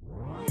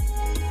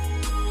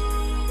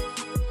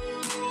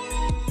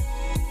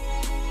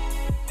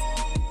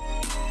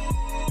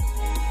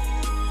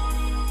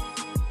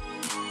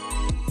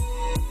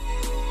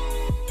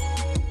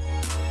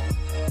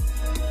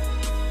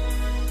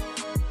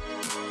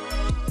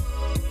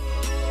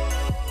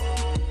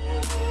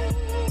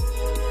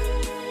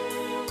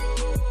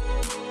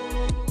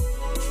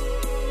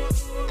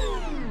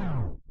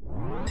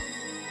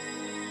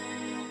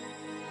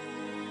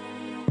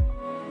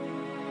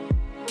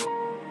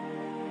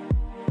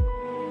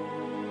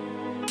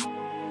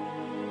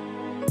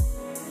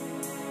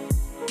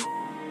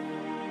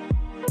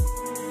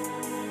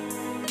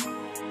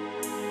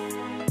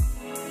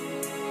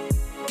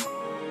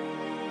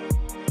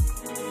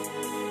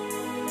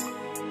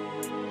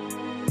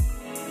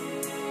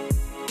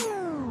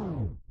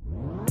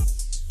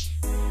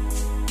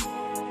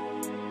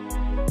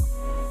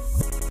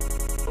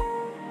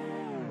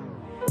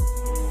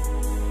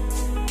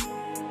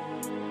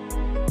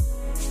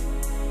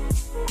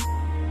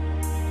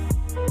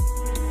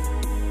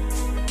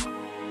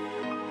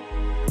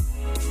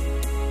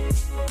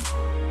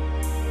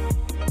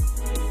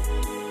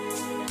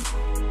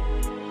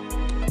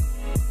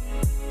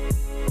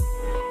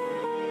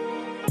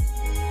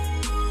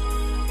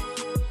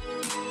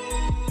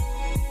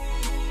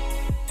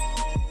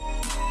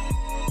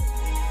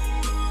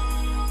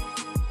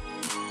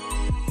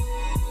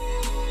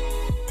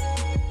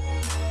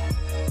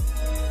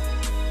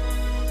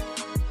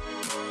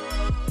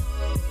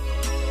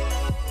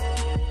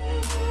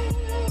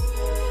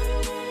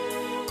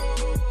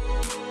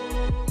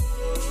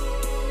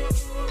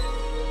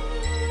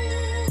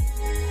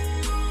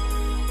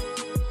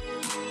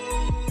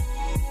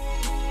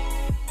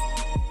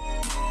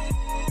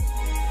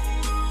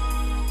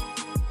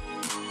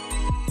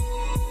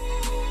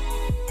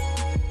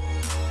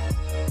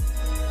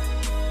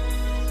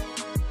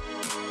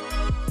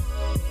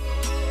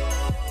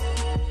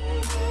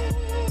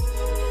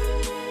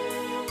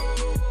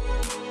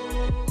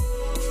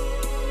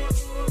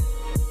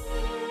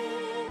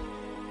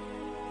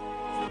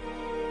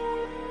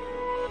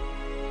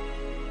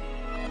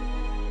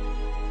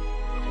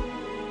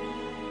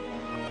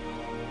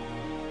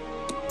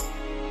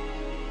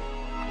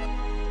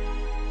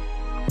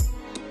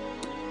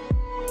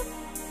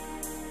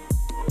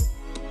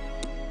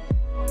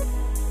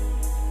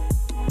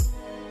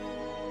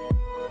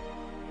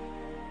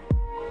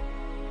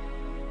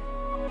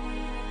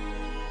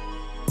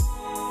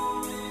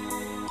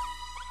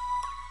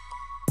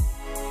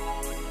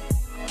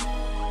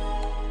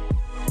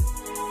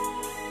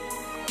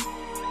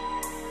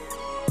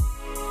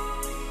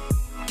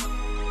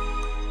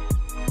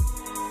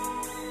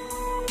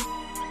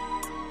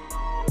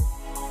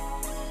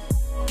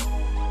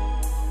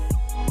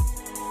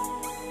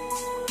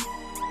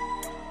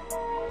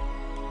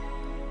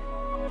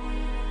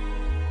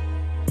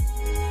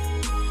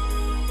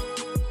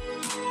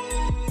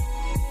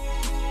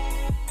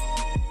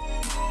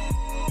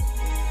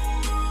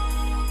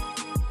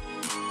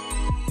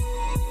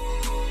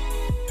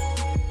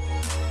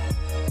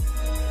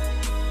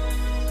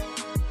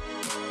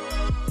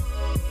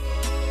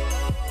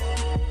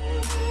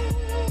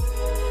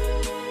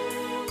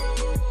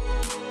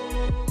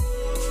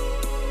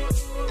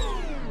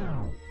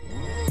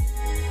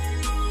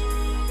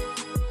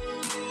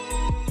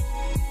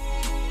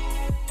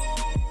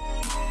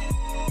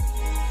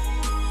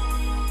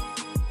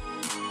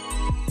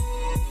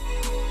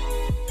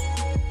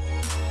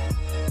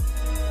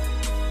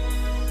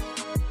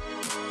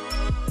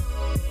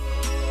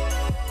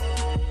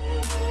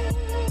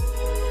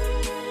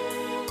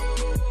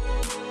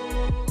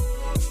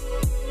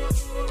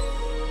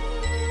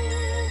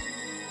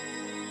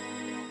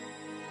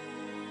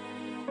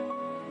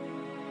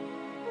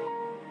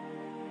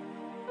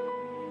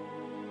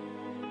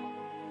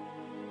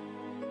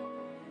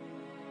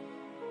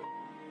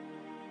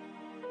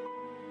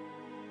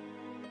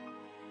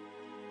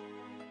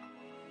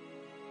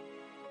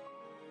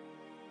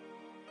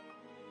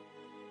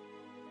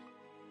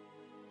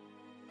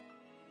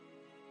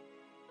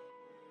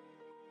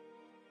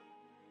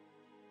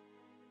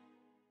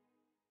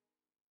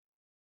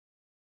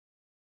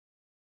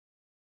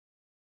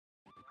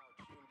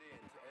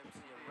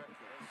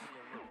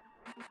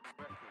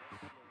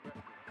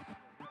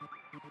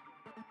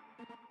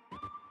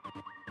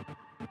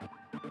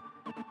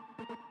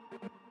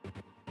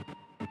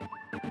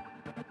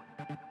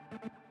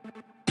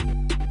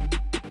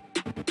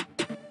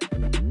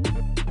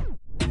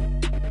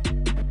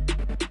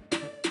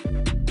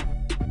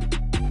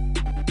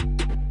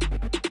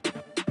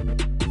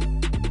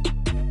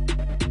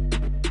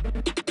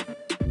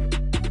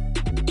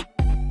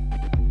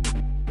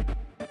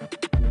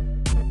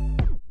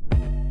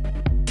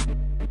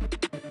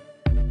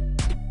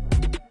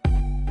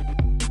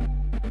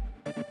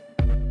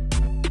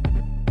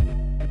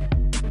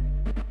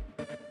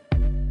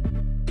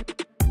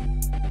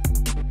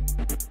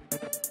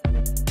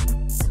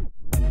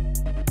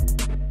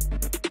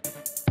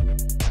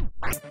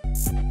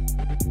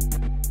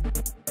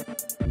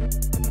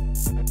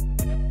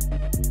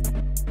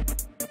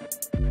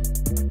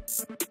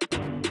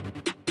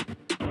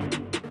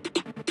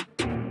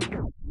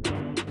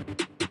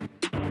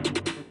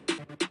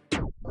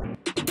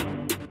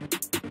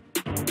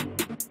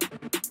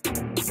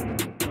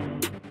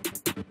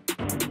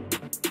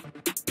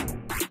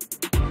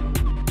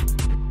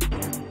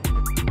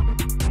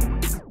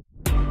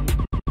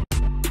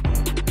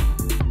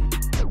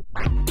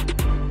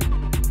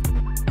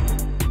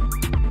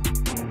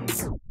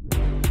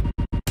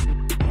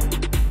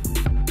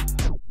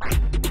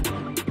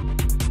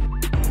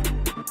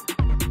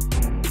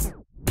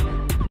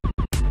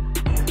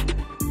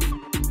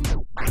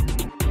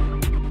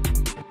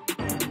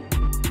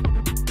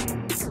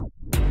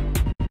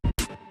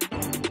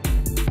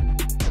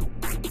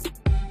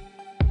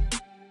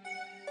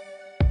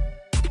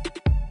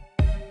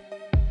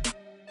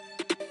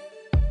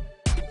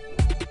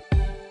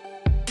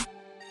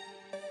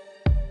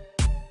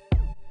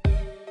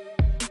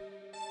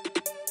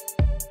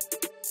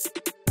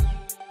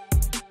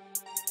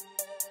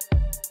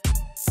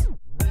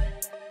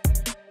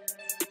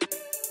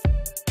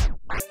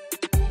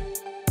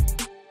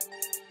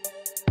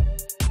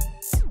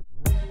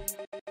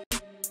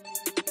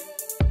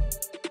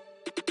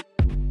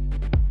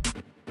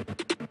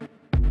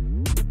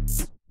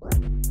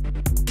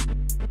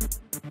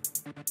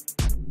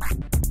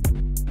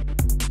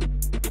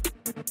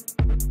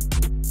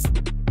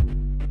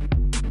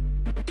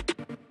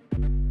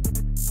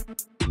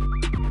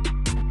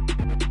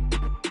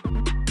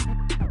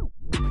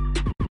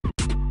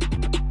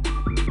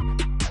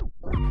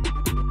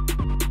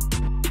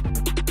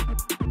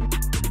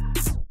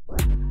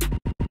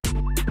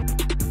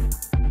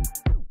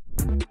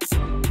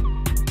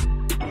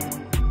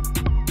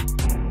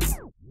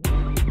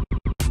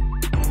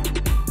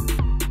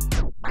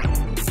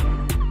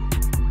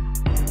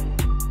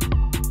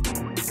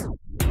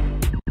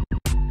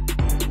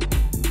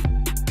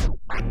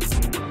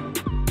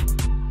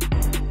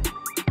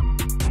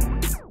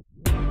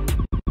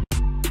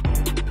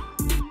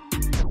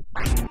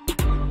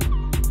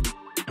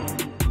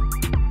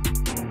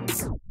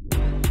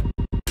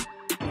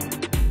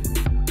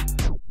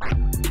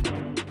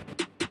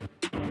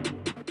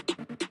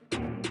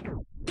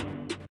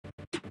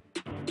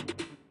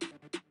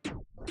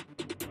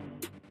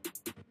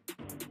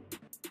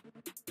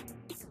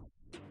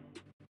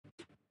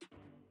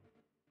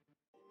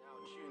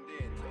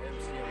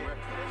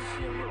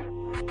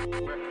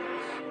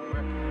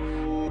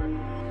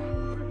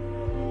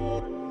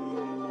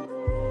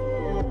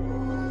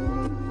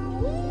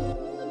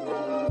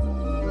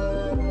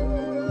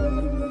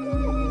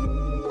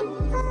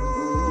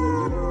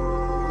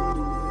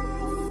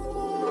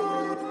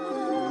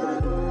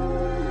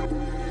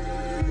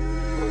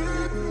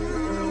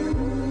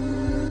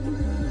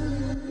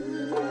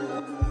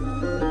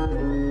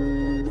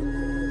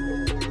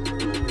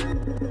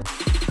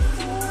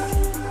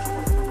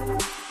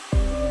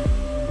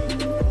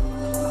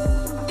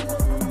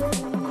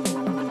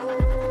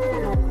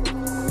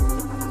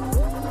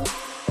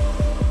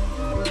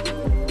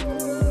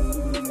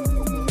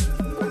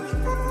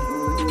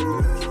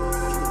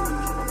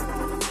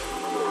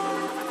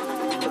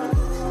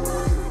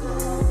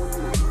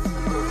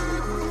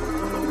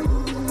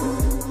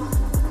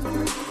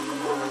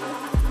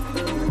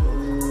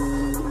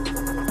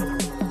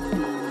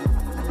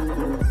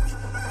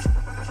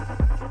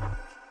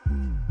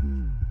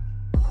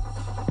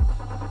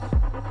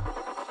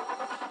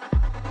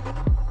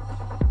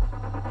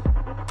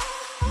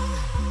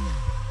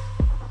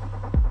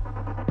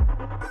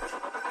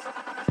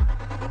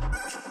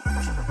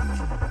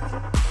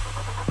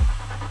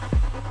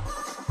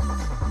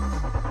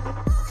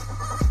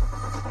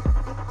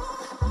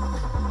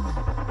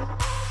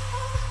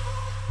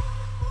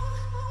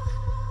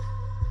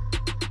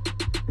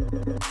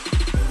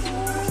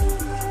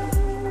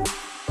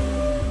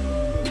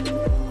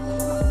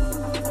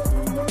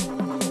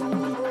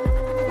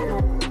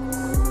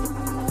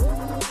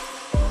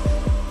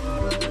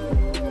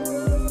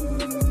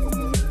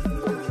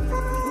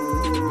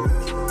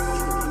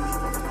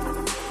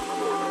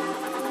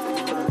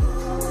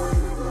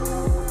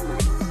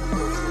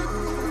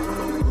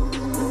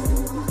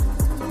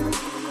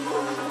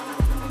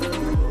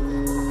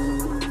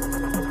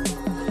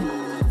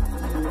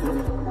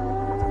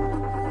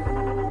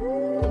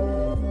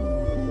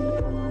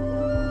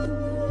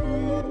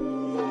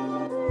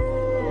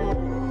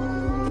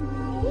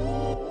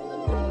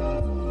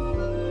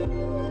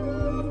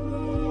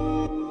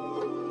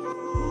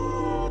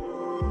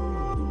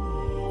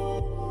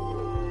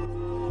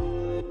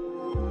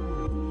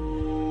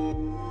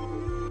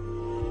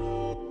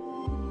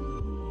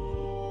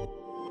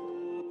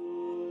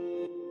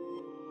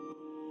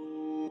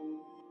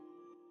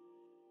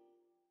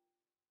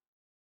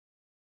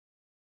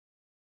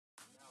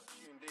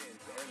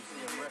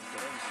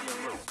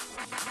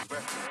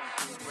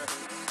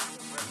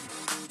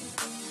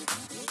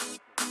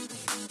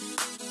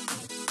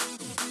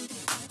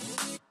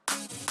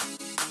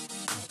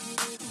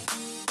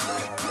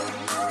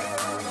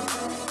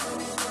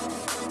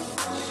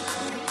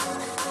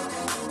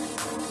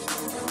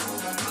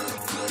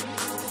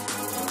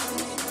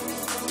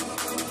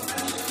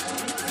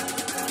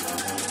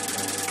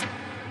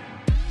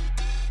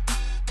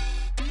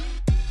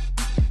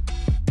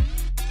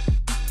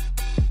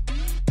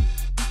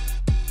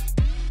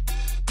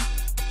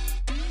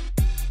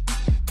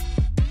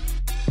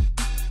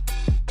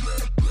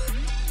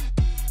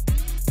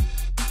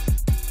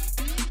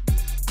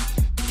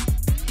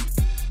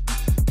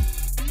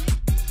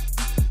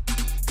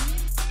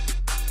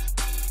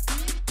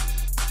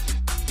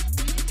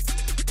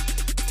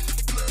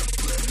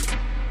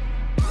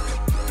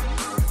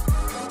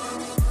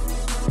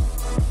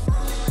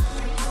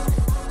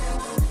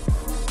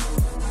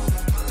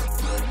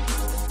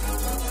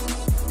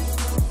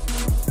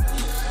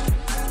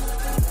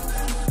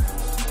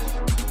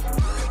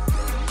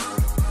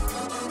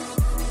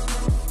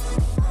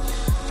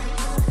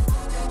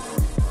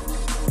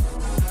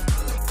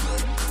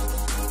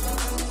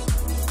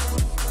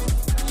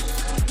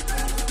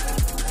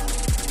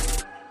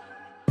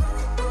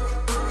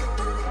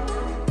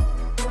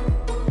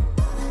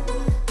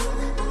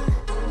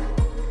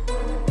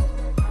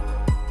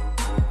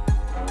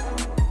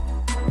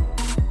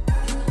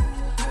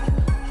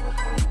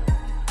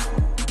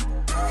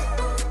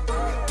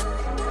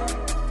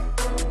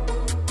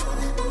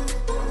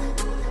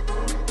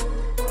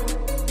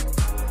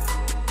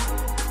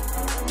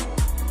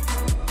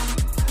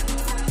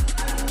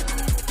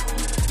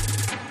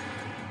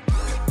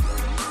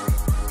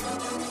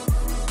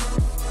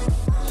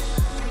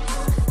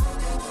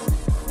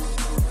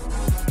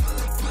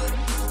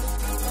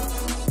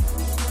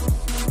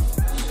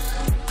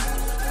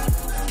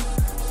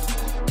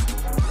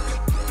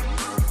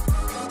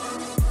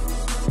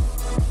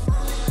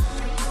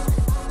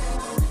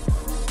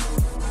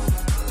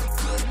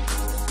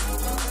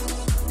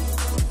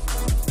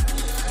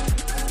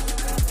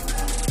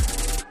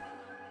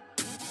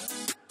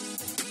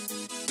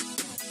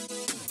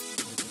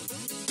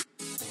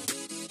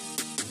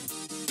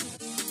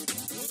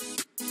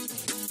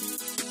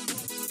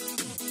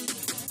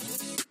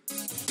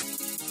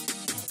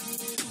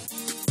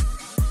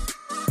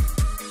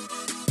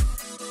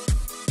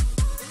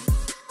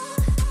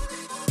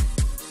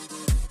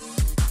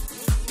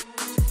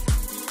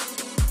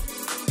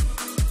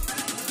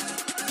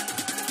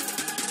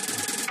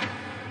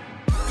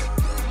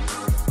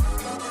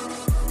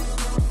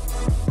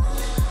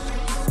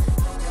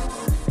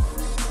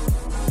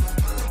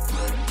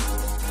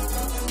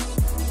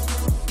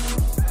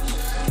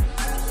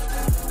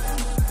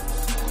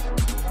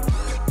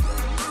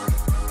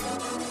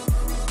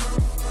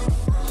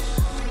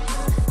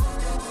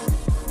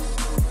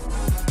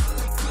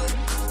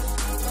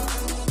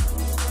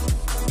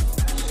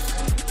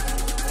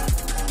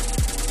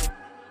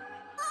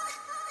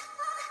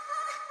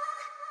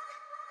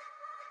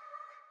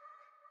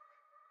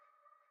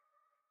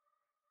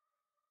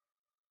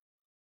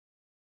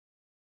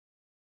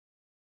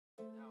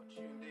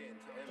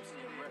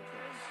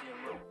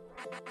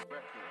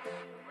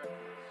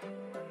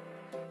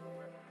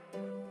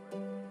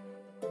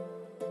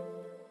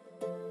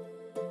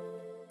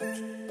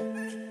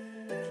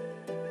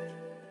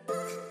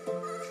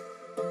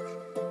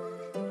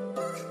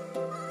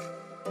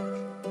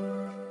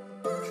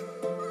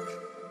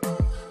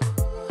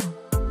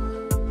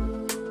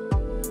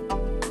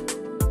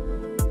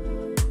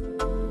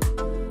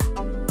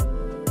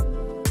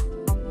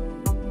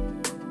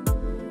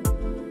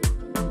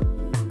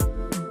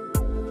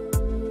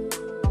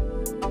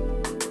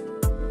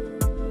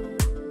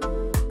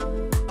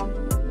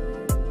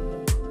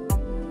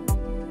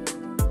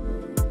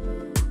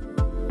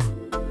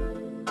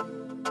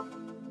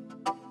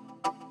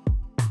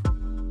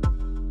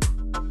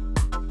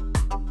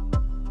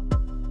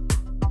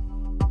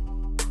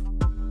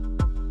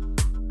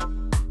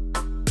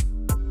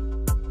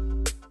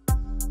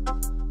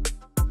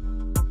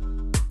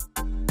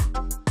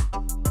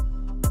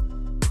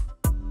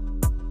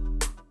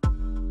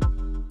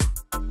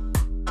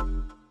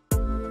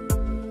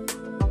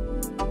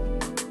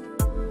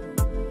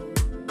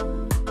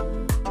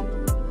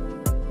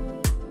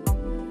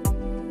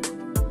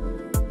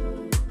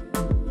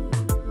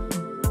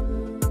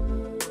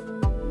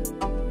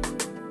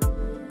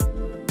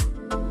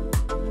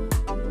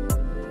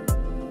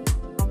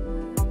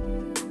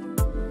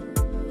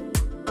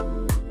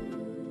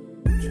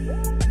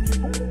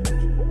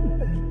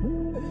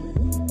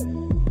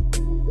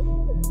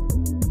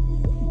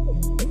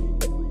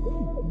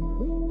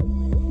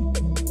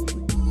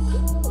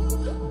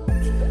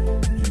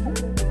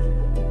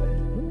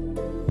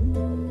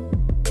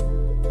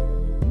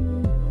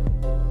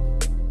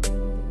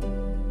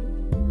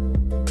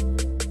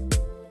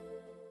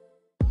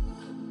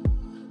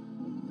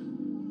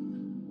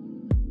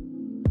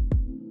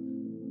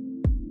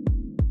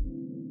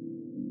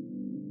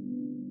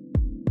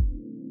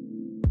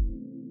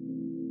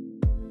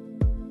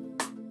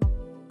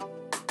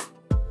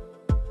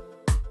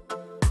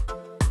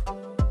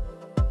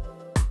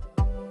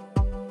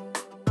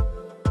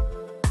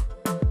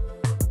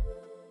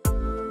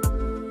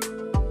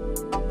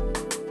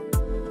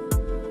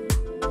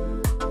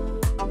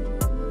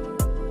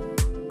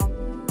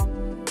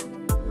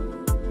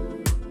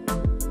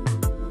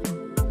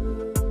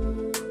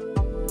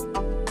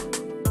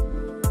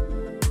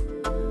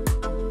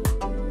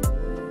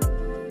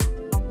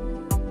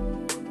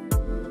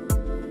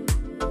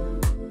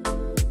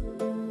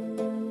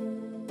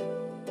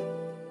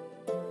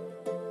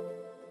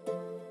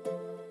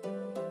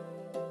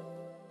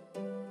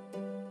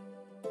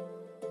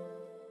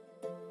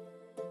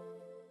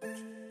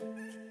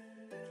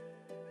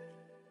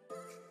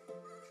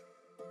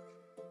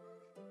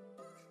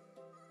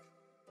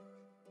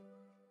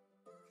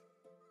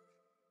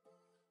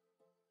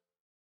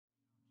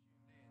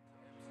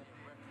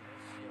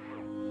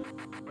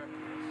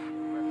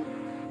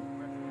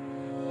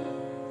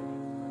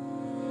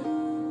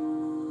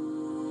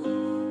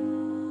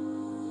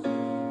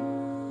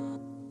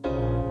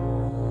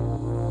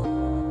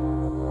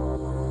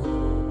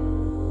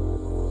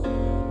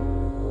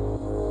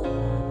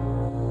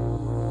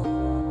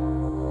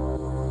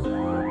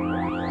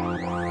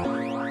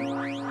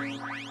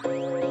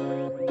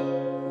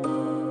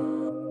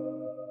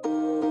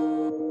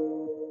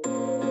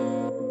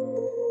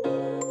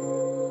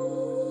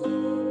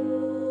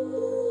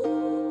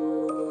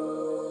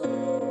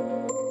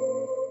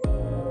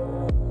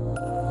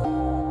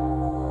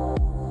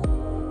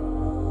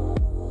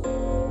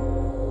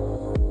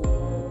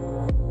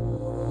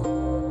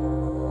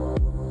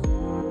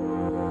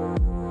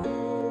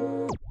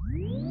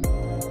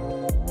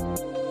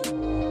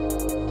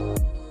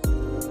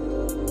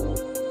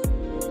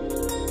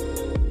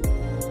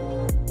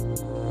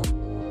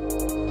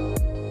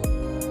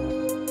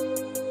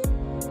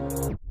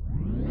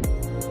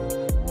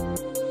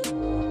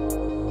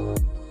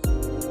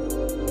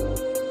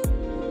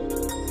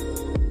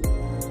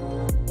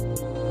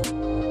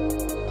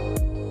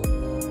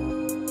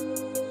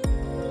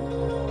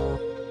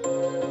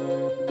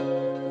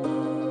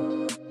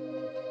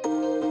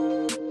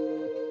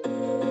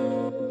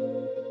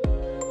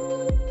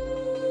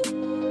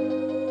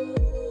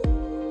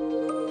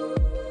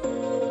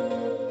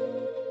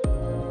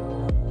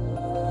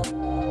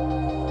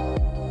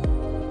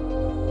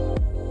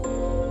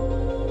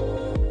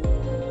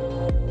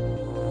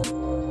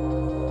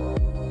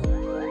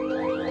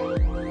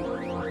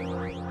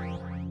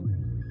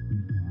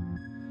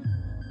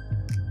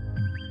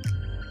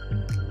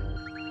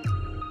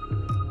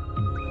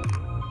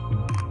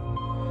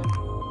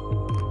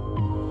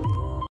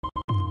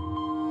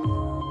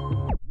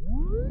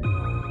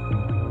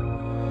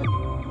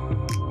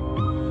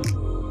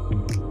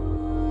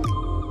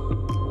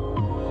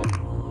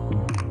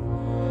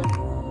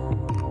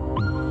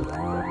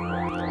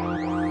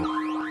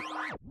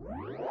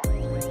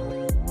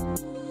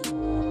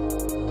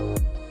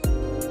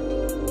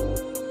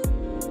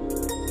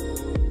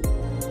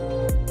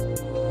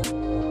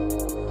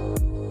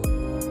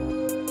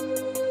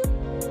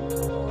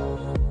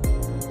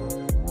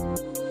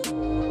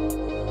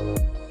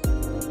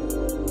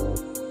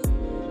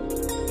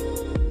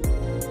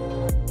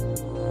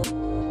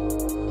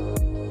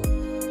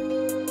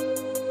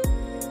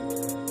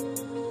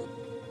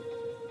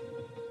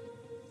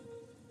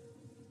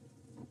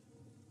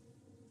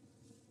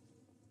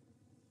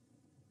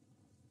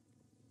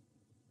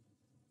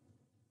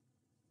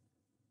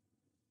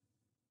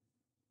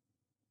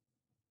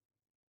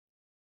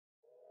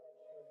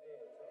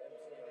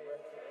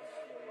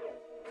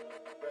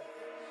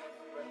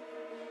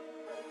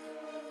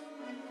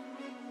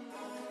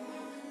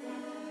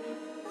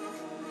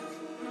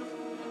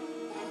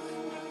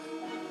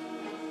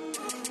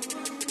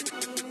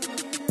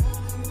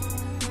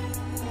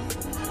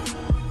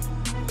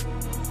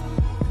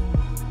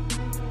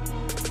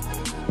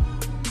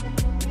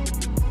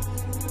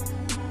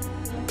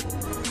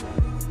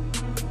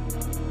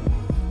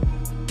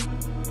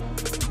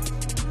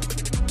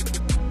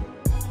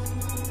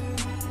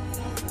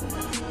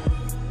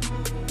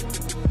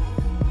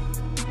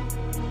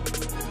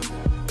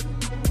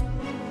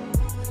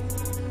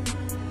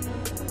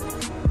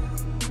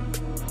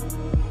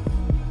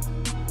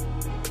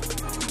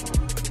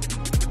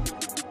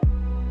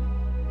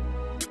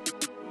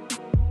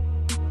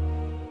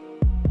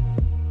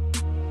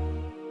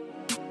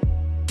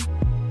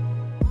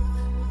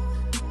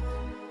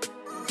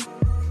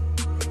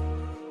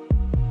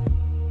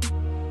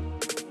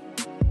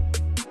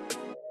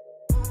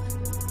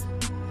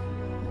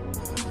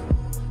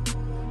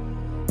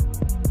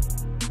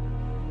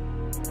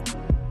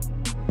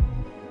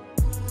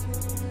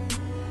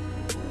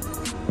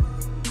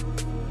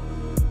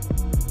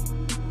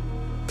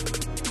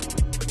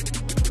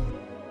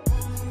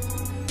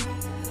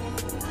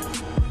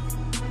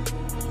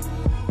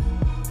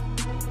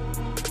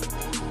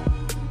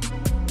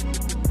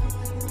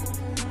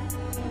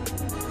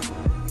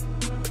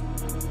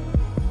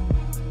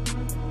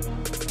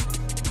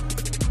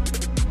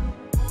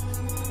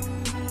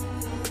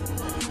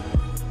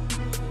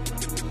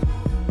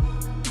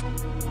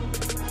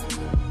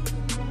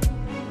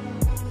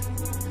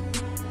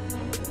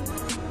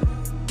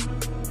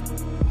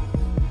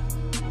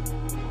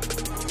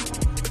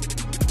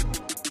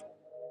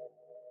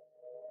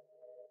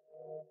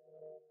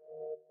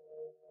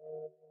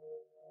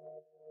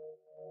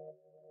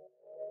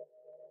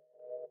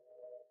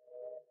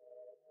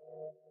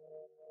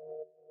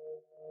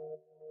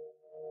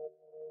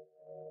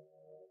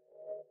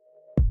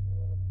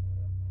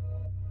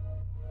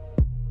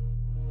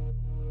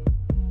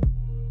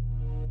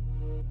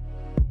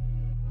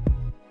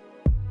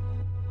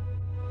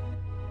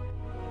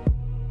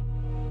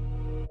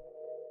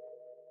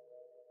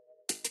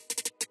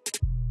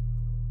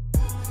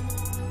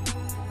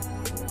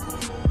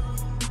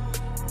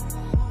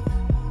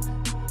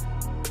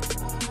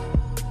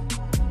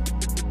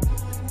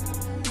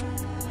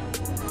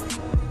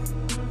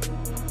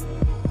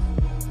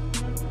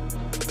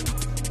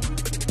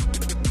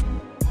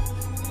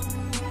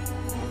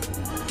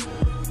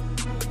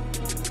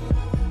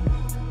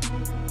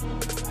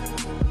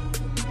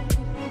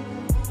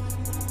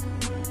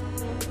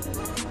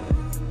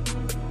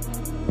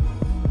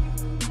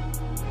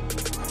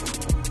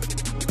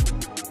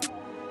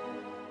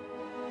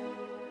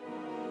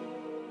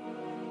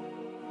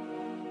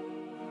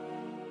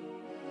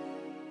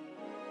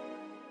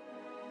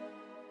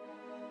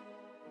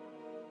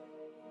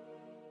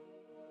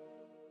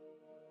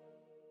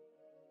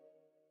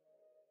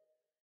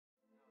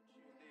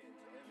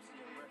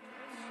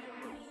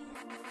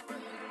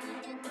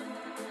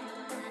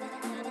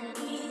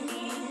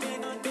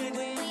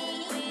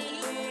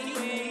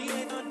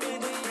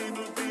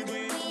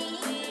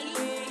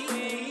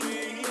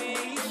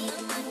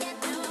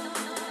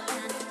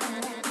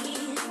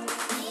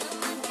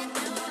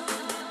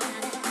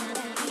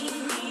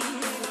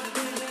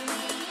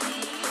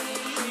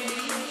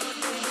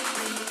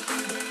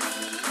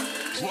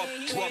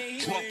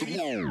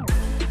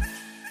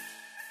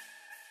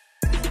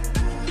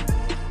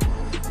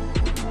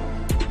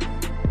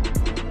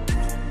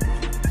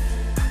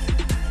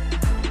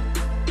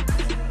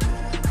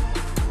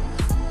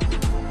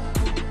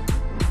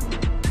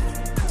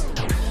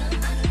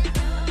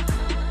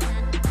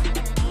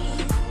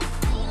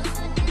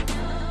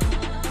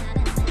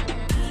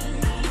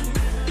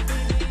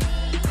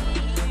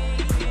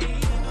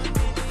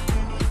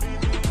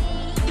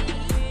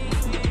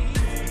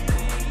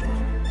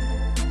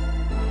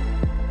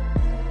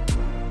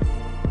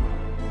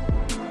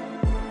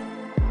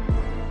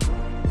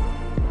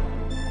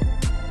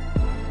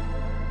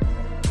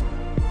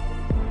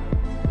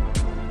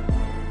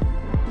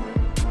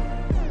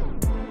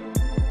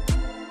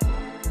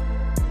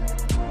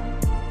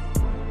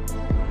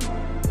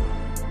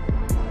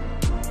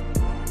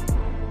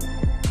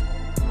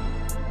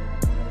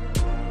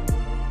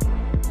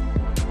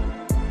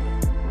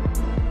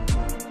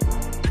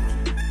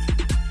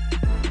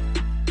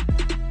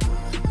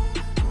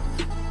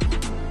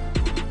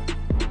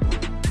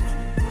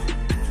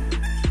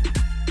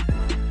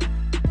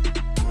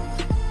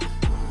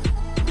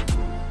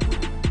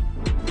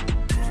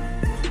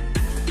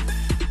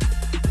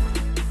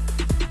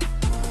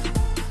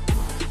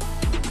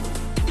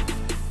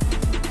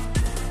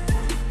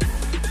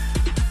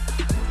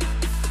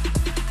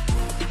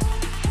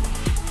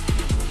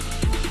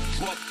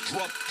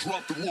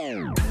 drop the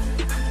load.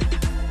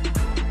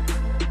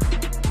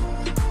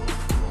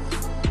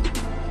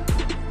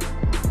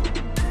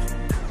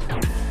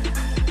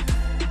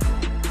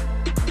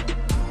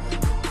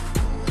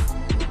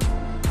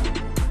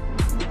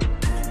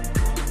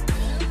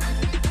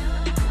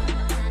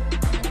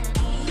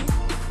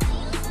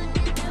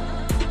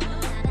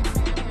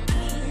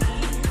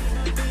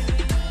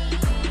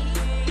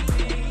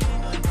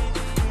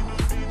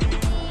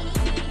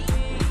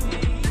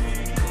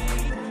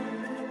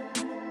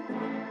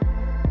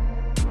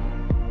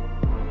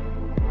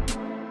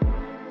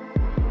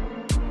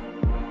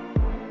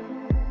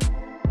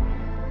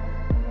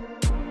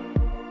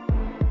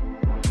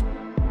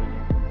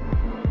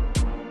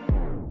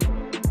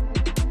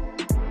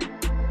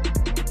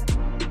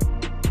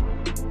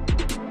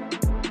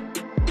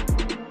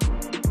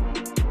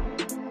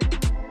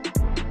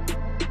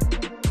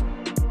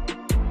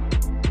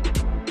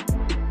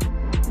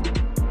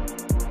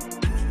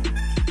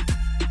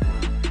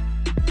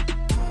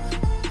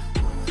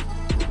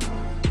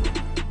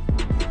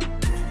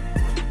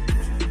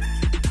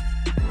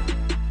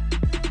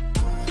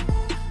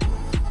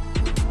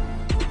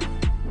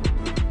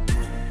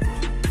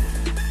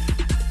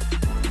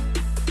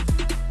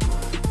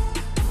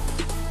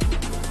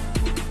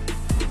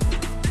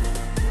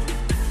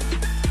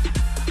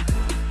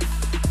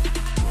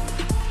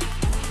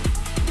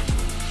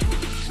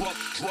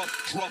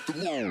 Drop the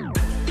load.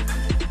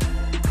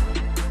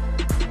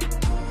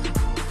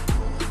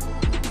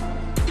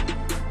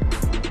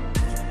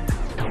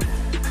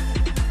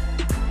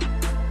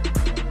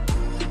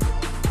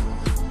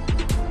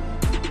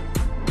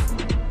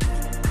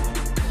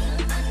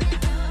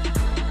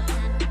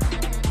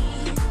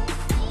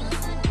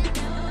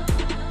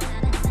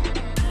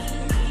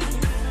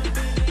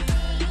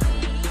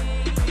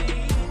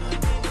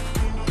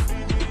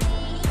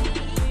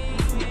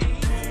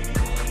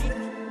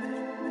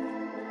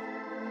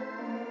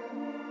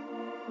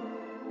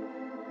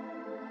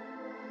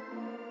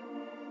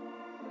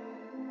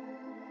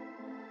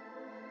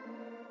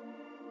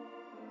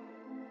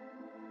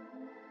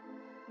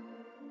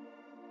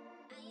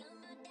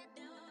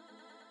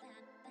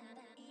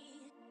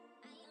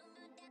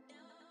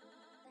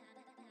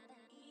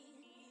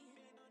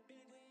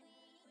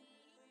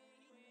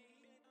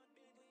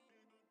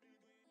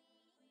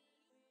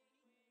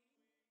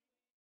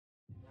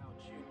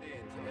 Tuned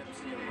in to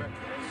MCM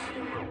Records.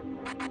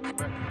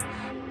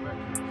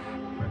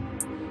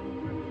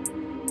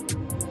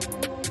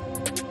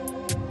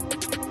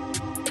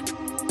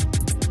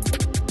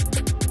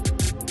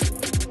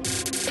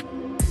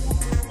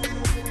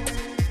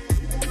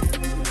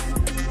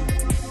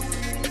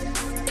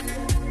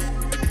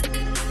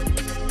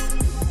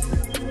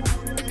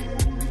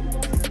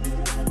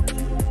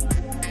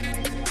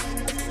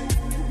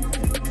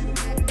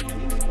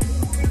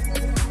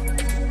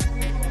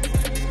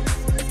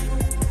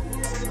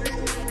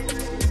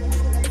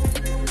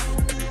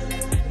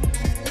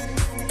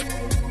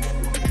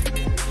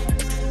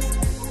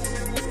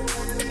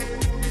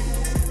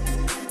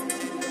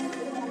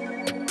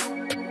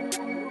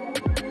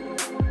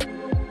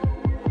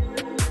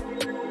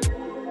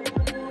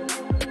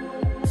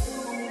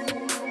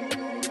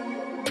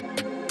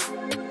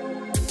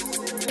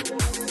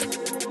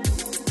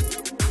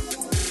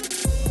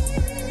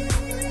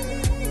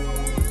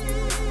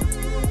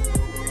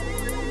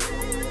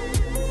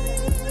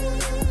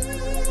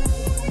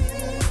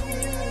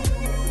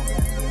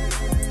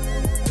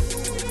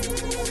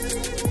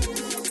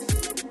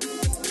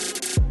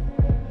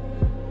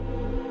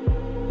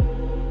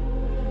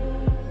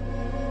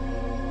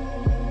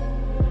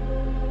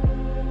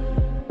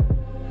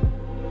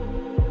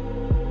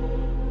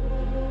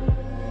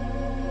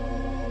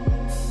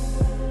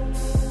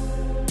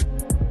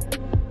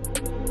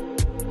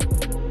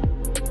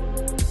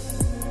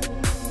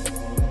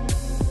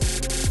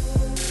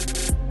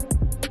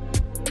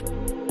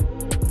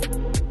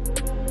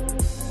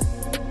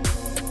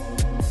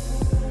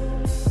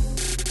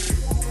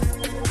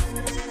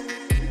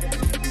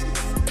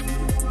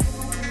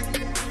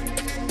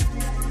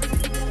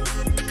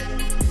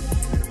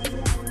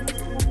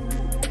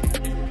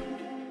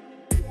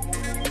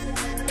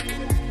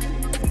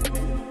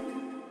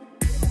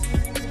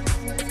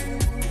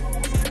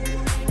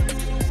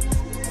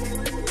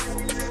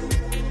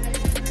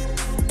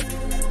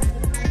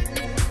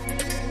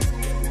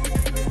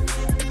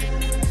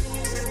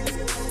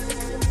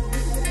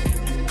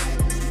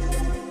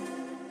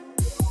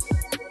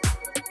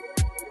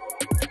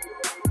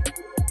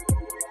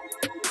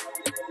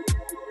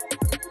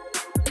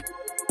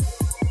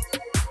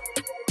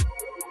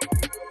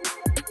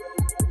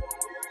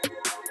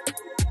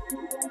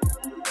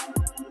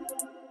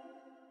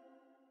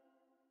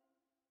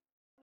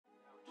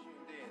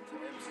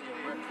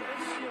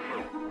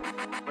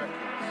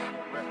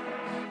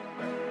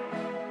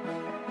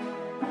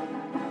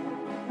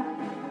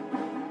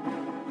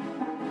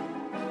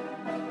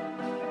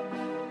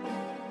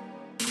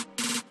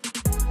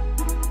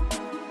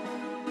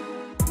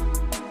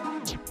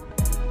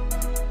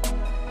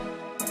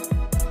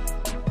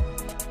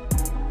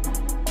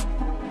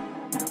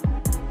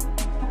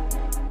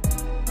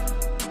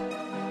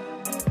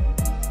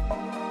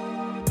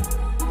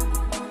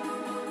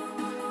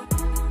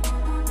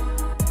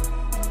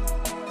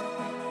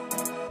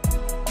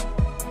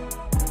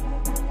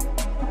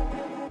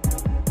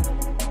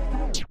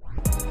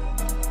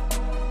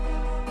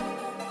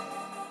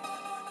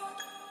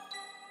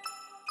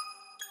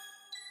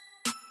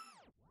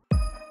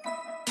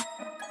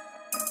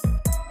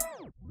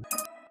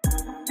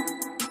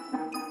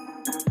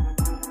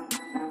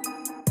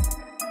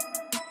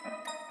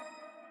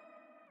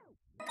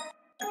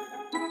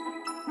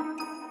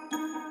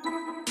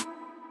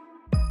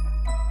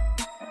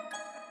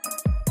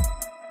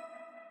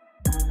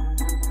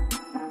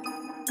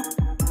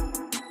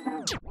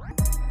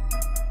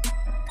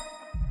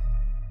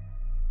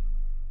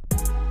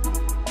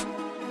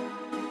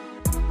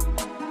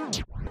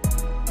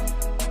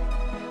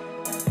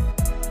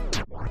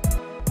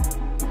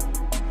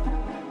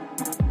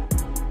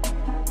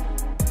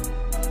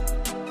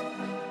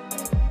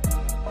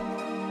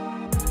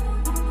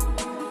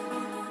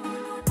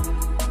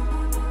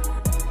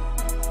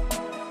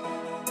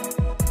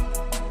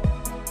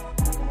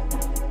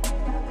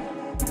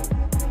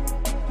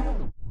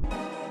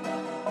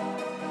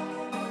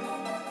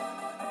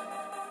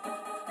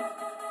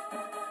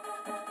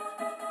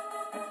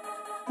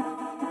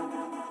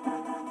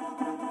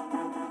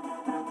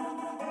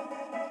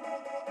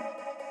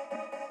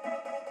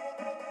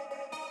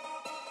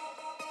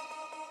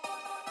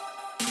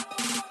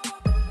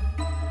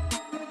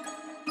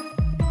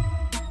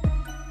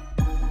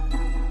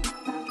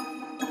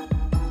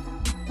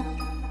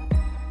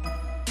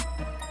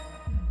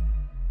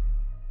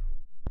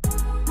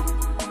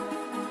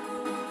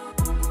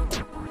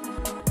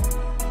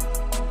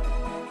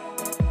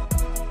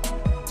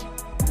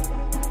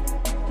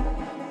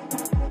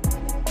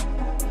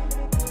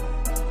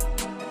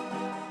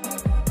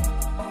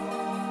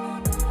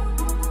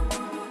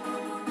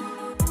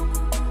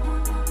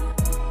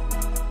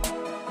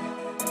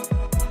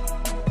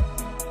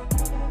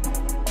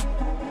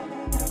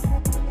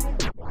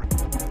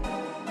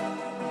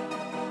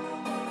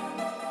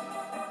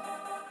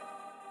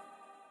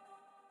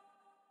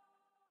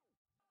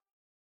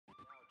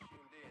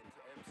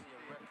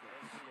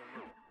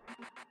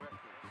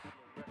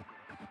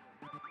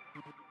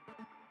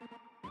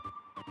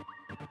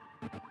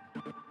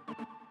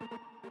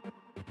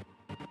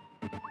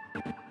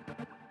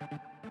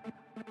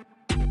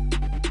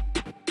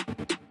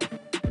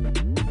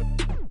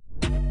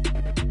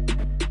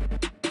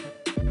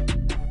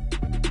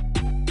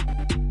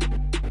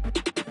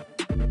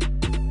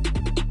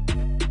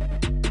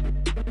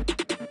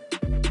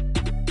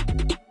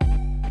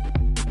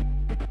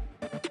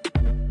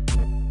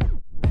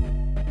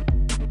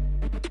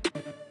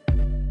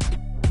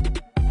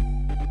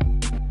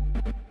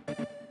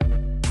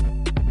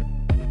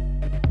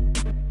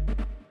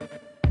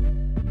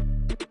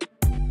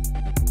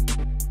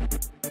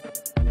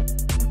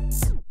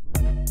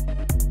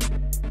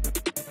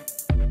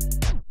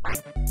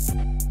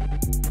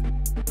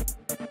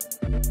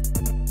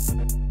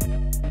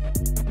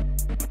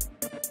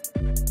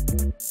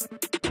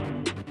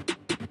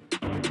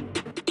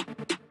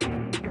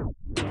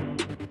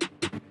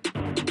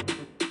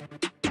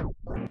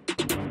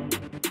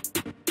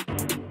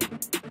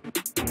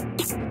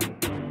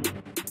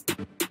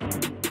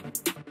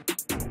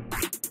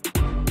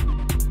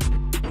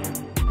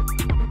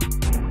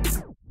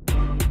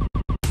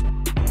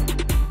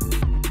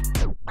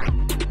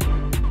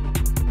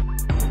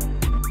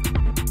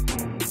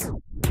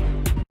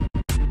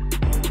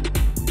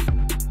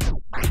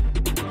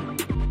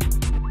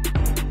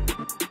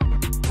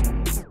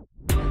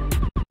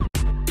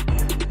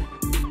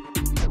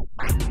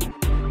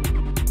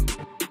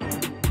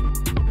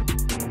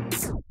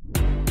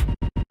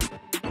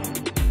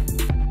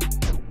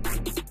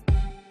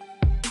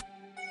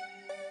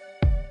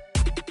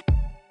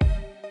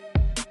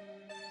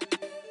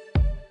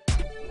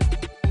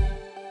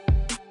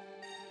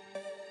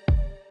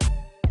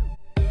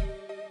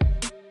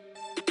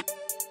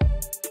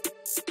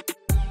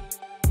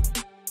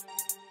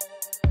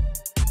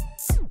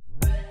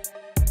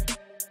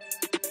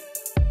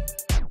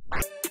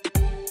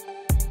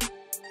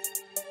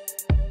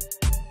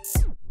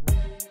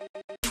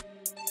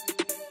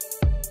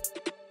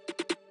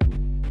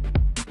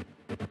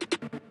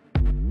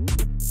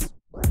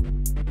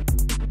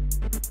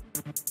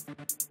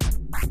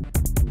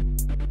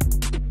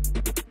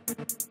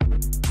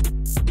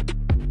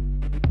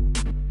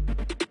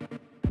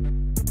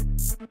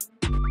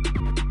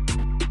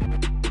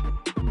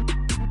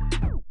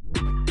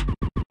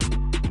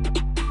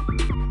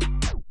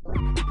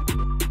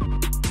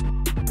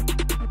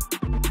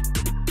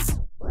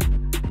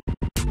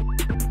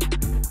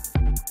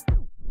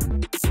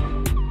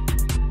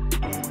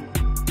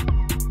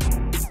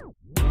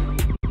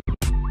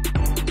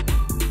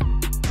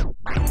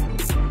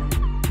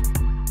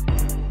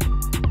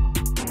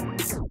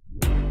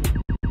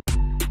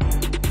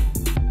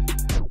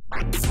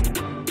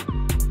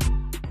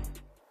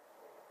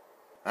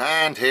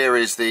 And here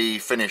is the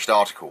finished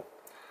article.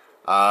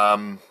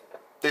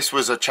 This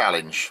was a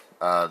challenge,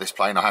 this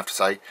plane, I have to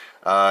say.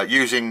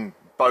 Using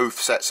both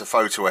sets of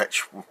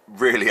Photoetch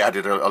really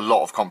added a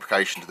lot of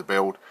complication to the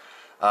build.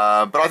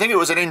 But I think it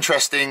was an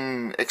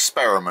interesting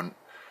experiment,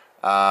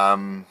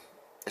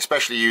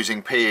 especially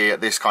using PE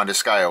at this kind of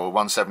scale.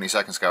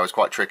 1/72nd scale is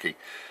quite tricky.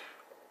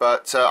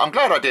 But I'm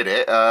glad I did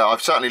it.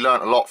 I've certainly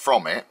learnt a lot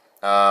from it.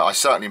 I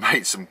certainly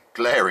made some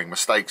glaring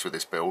mistakes with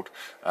this build.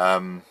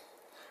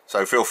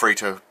 So feel free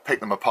to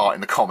pick them apart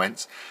in the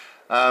comments.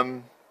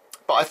 But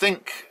I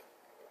think,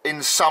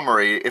 in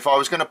summary, if I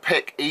was going to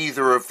pick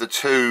either of the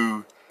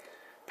two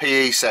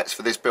PE sets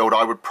for this build,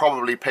 I would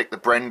probably pick the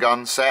Bren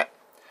gun set.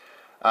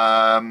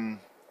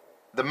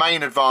 The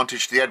main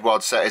advantage to the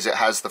Edward set is it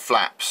has the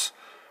flaps,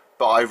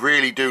 but I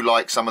really do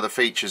like some of the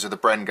features of the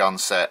Bren gun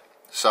set.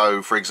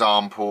 So, for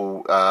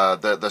example,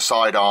 the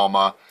side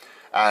armour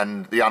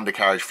and the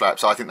undercarriage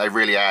flaps, I think they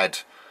really add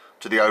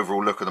to the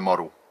overall look of the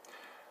model.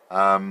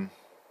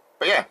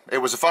 But yeah, it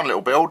was a fun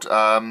little build,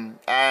 and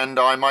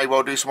I may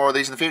well do some more of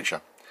these in the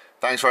future.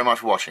 Thanks very much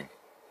for watching.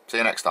 See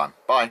you next time.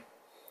 Bye.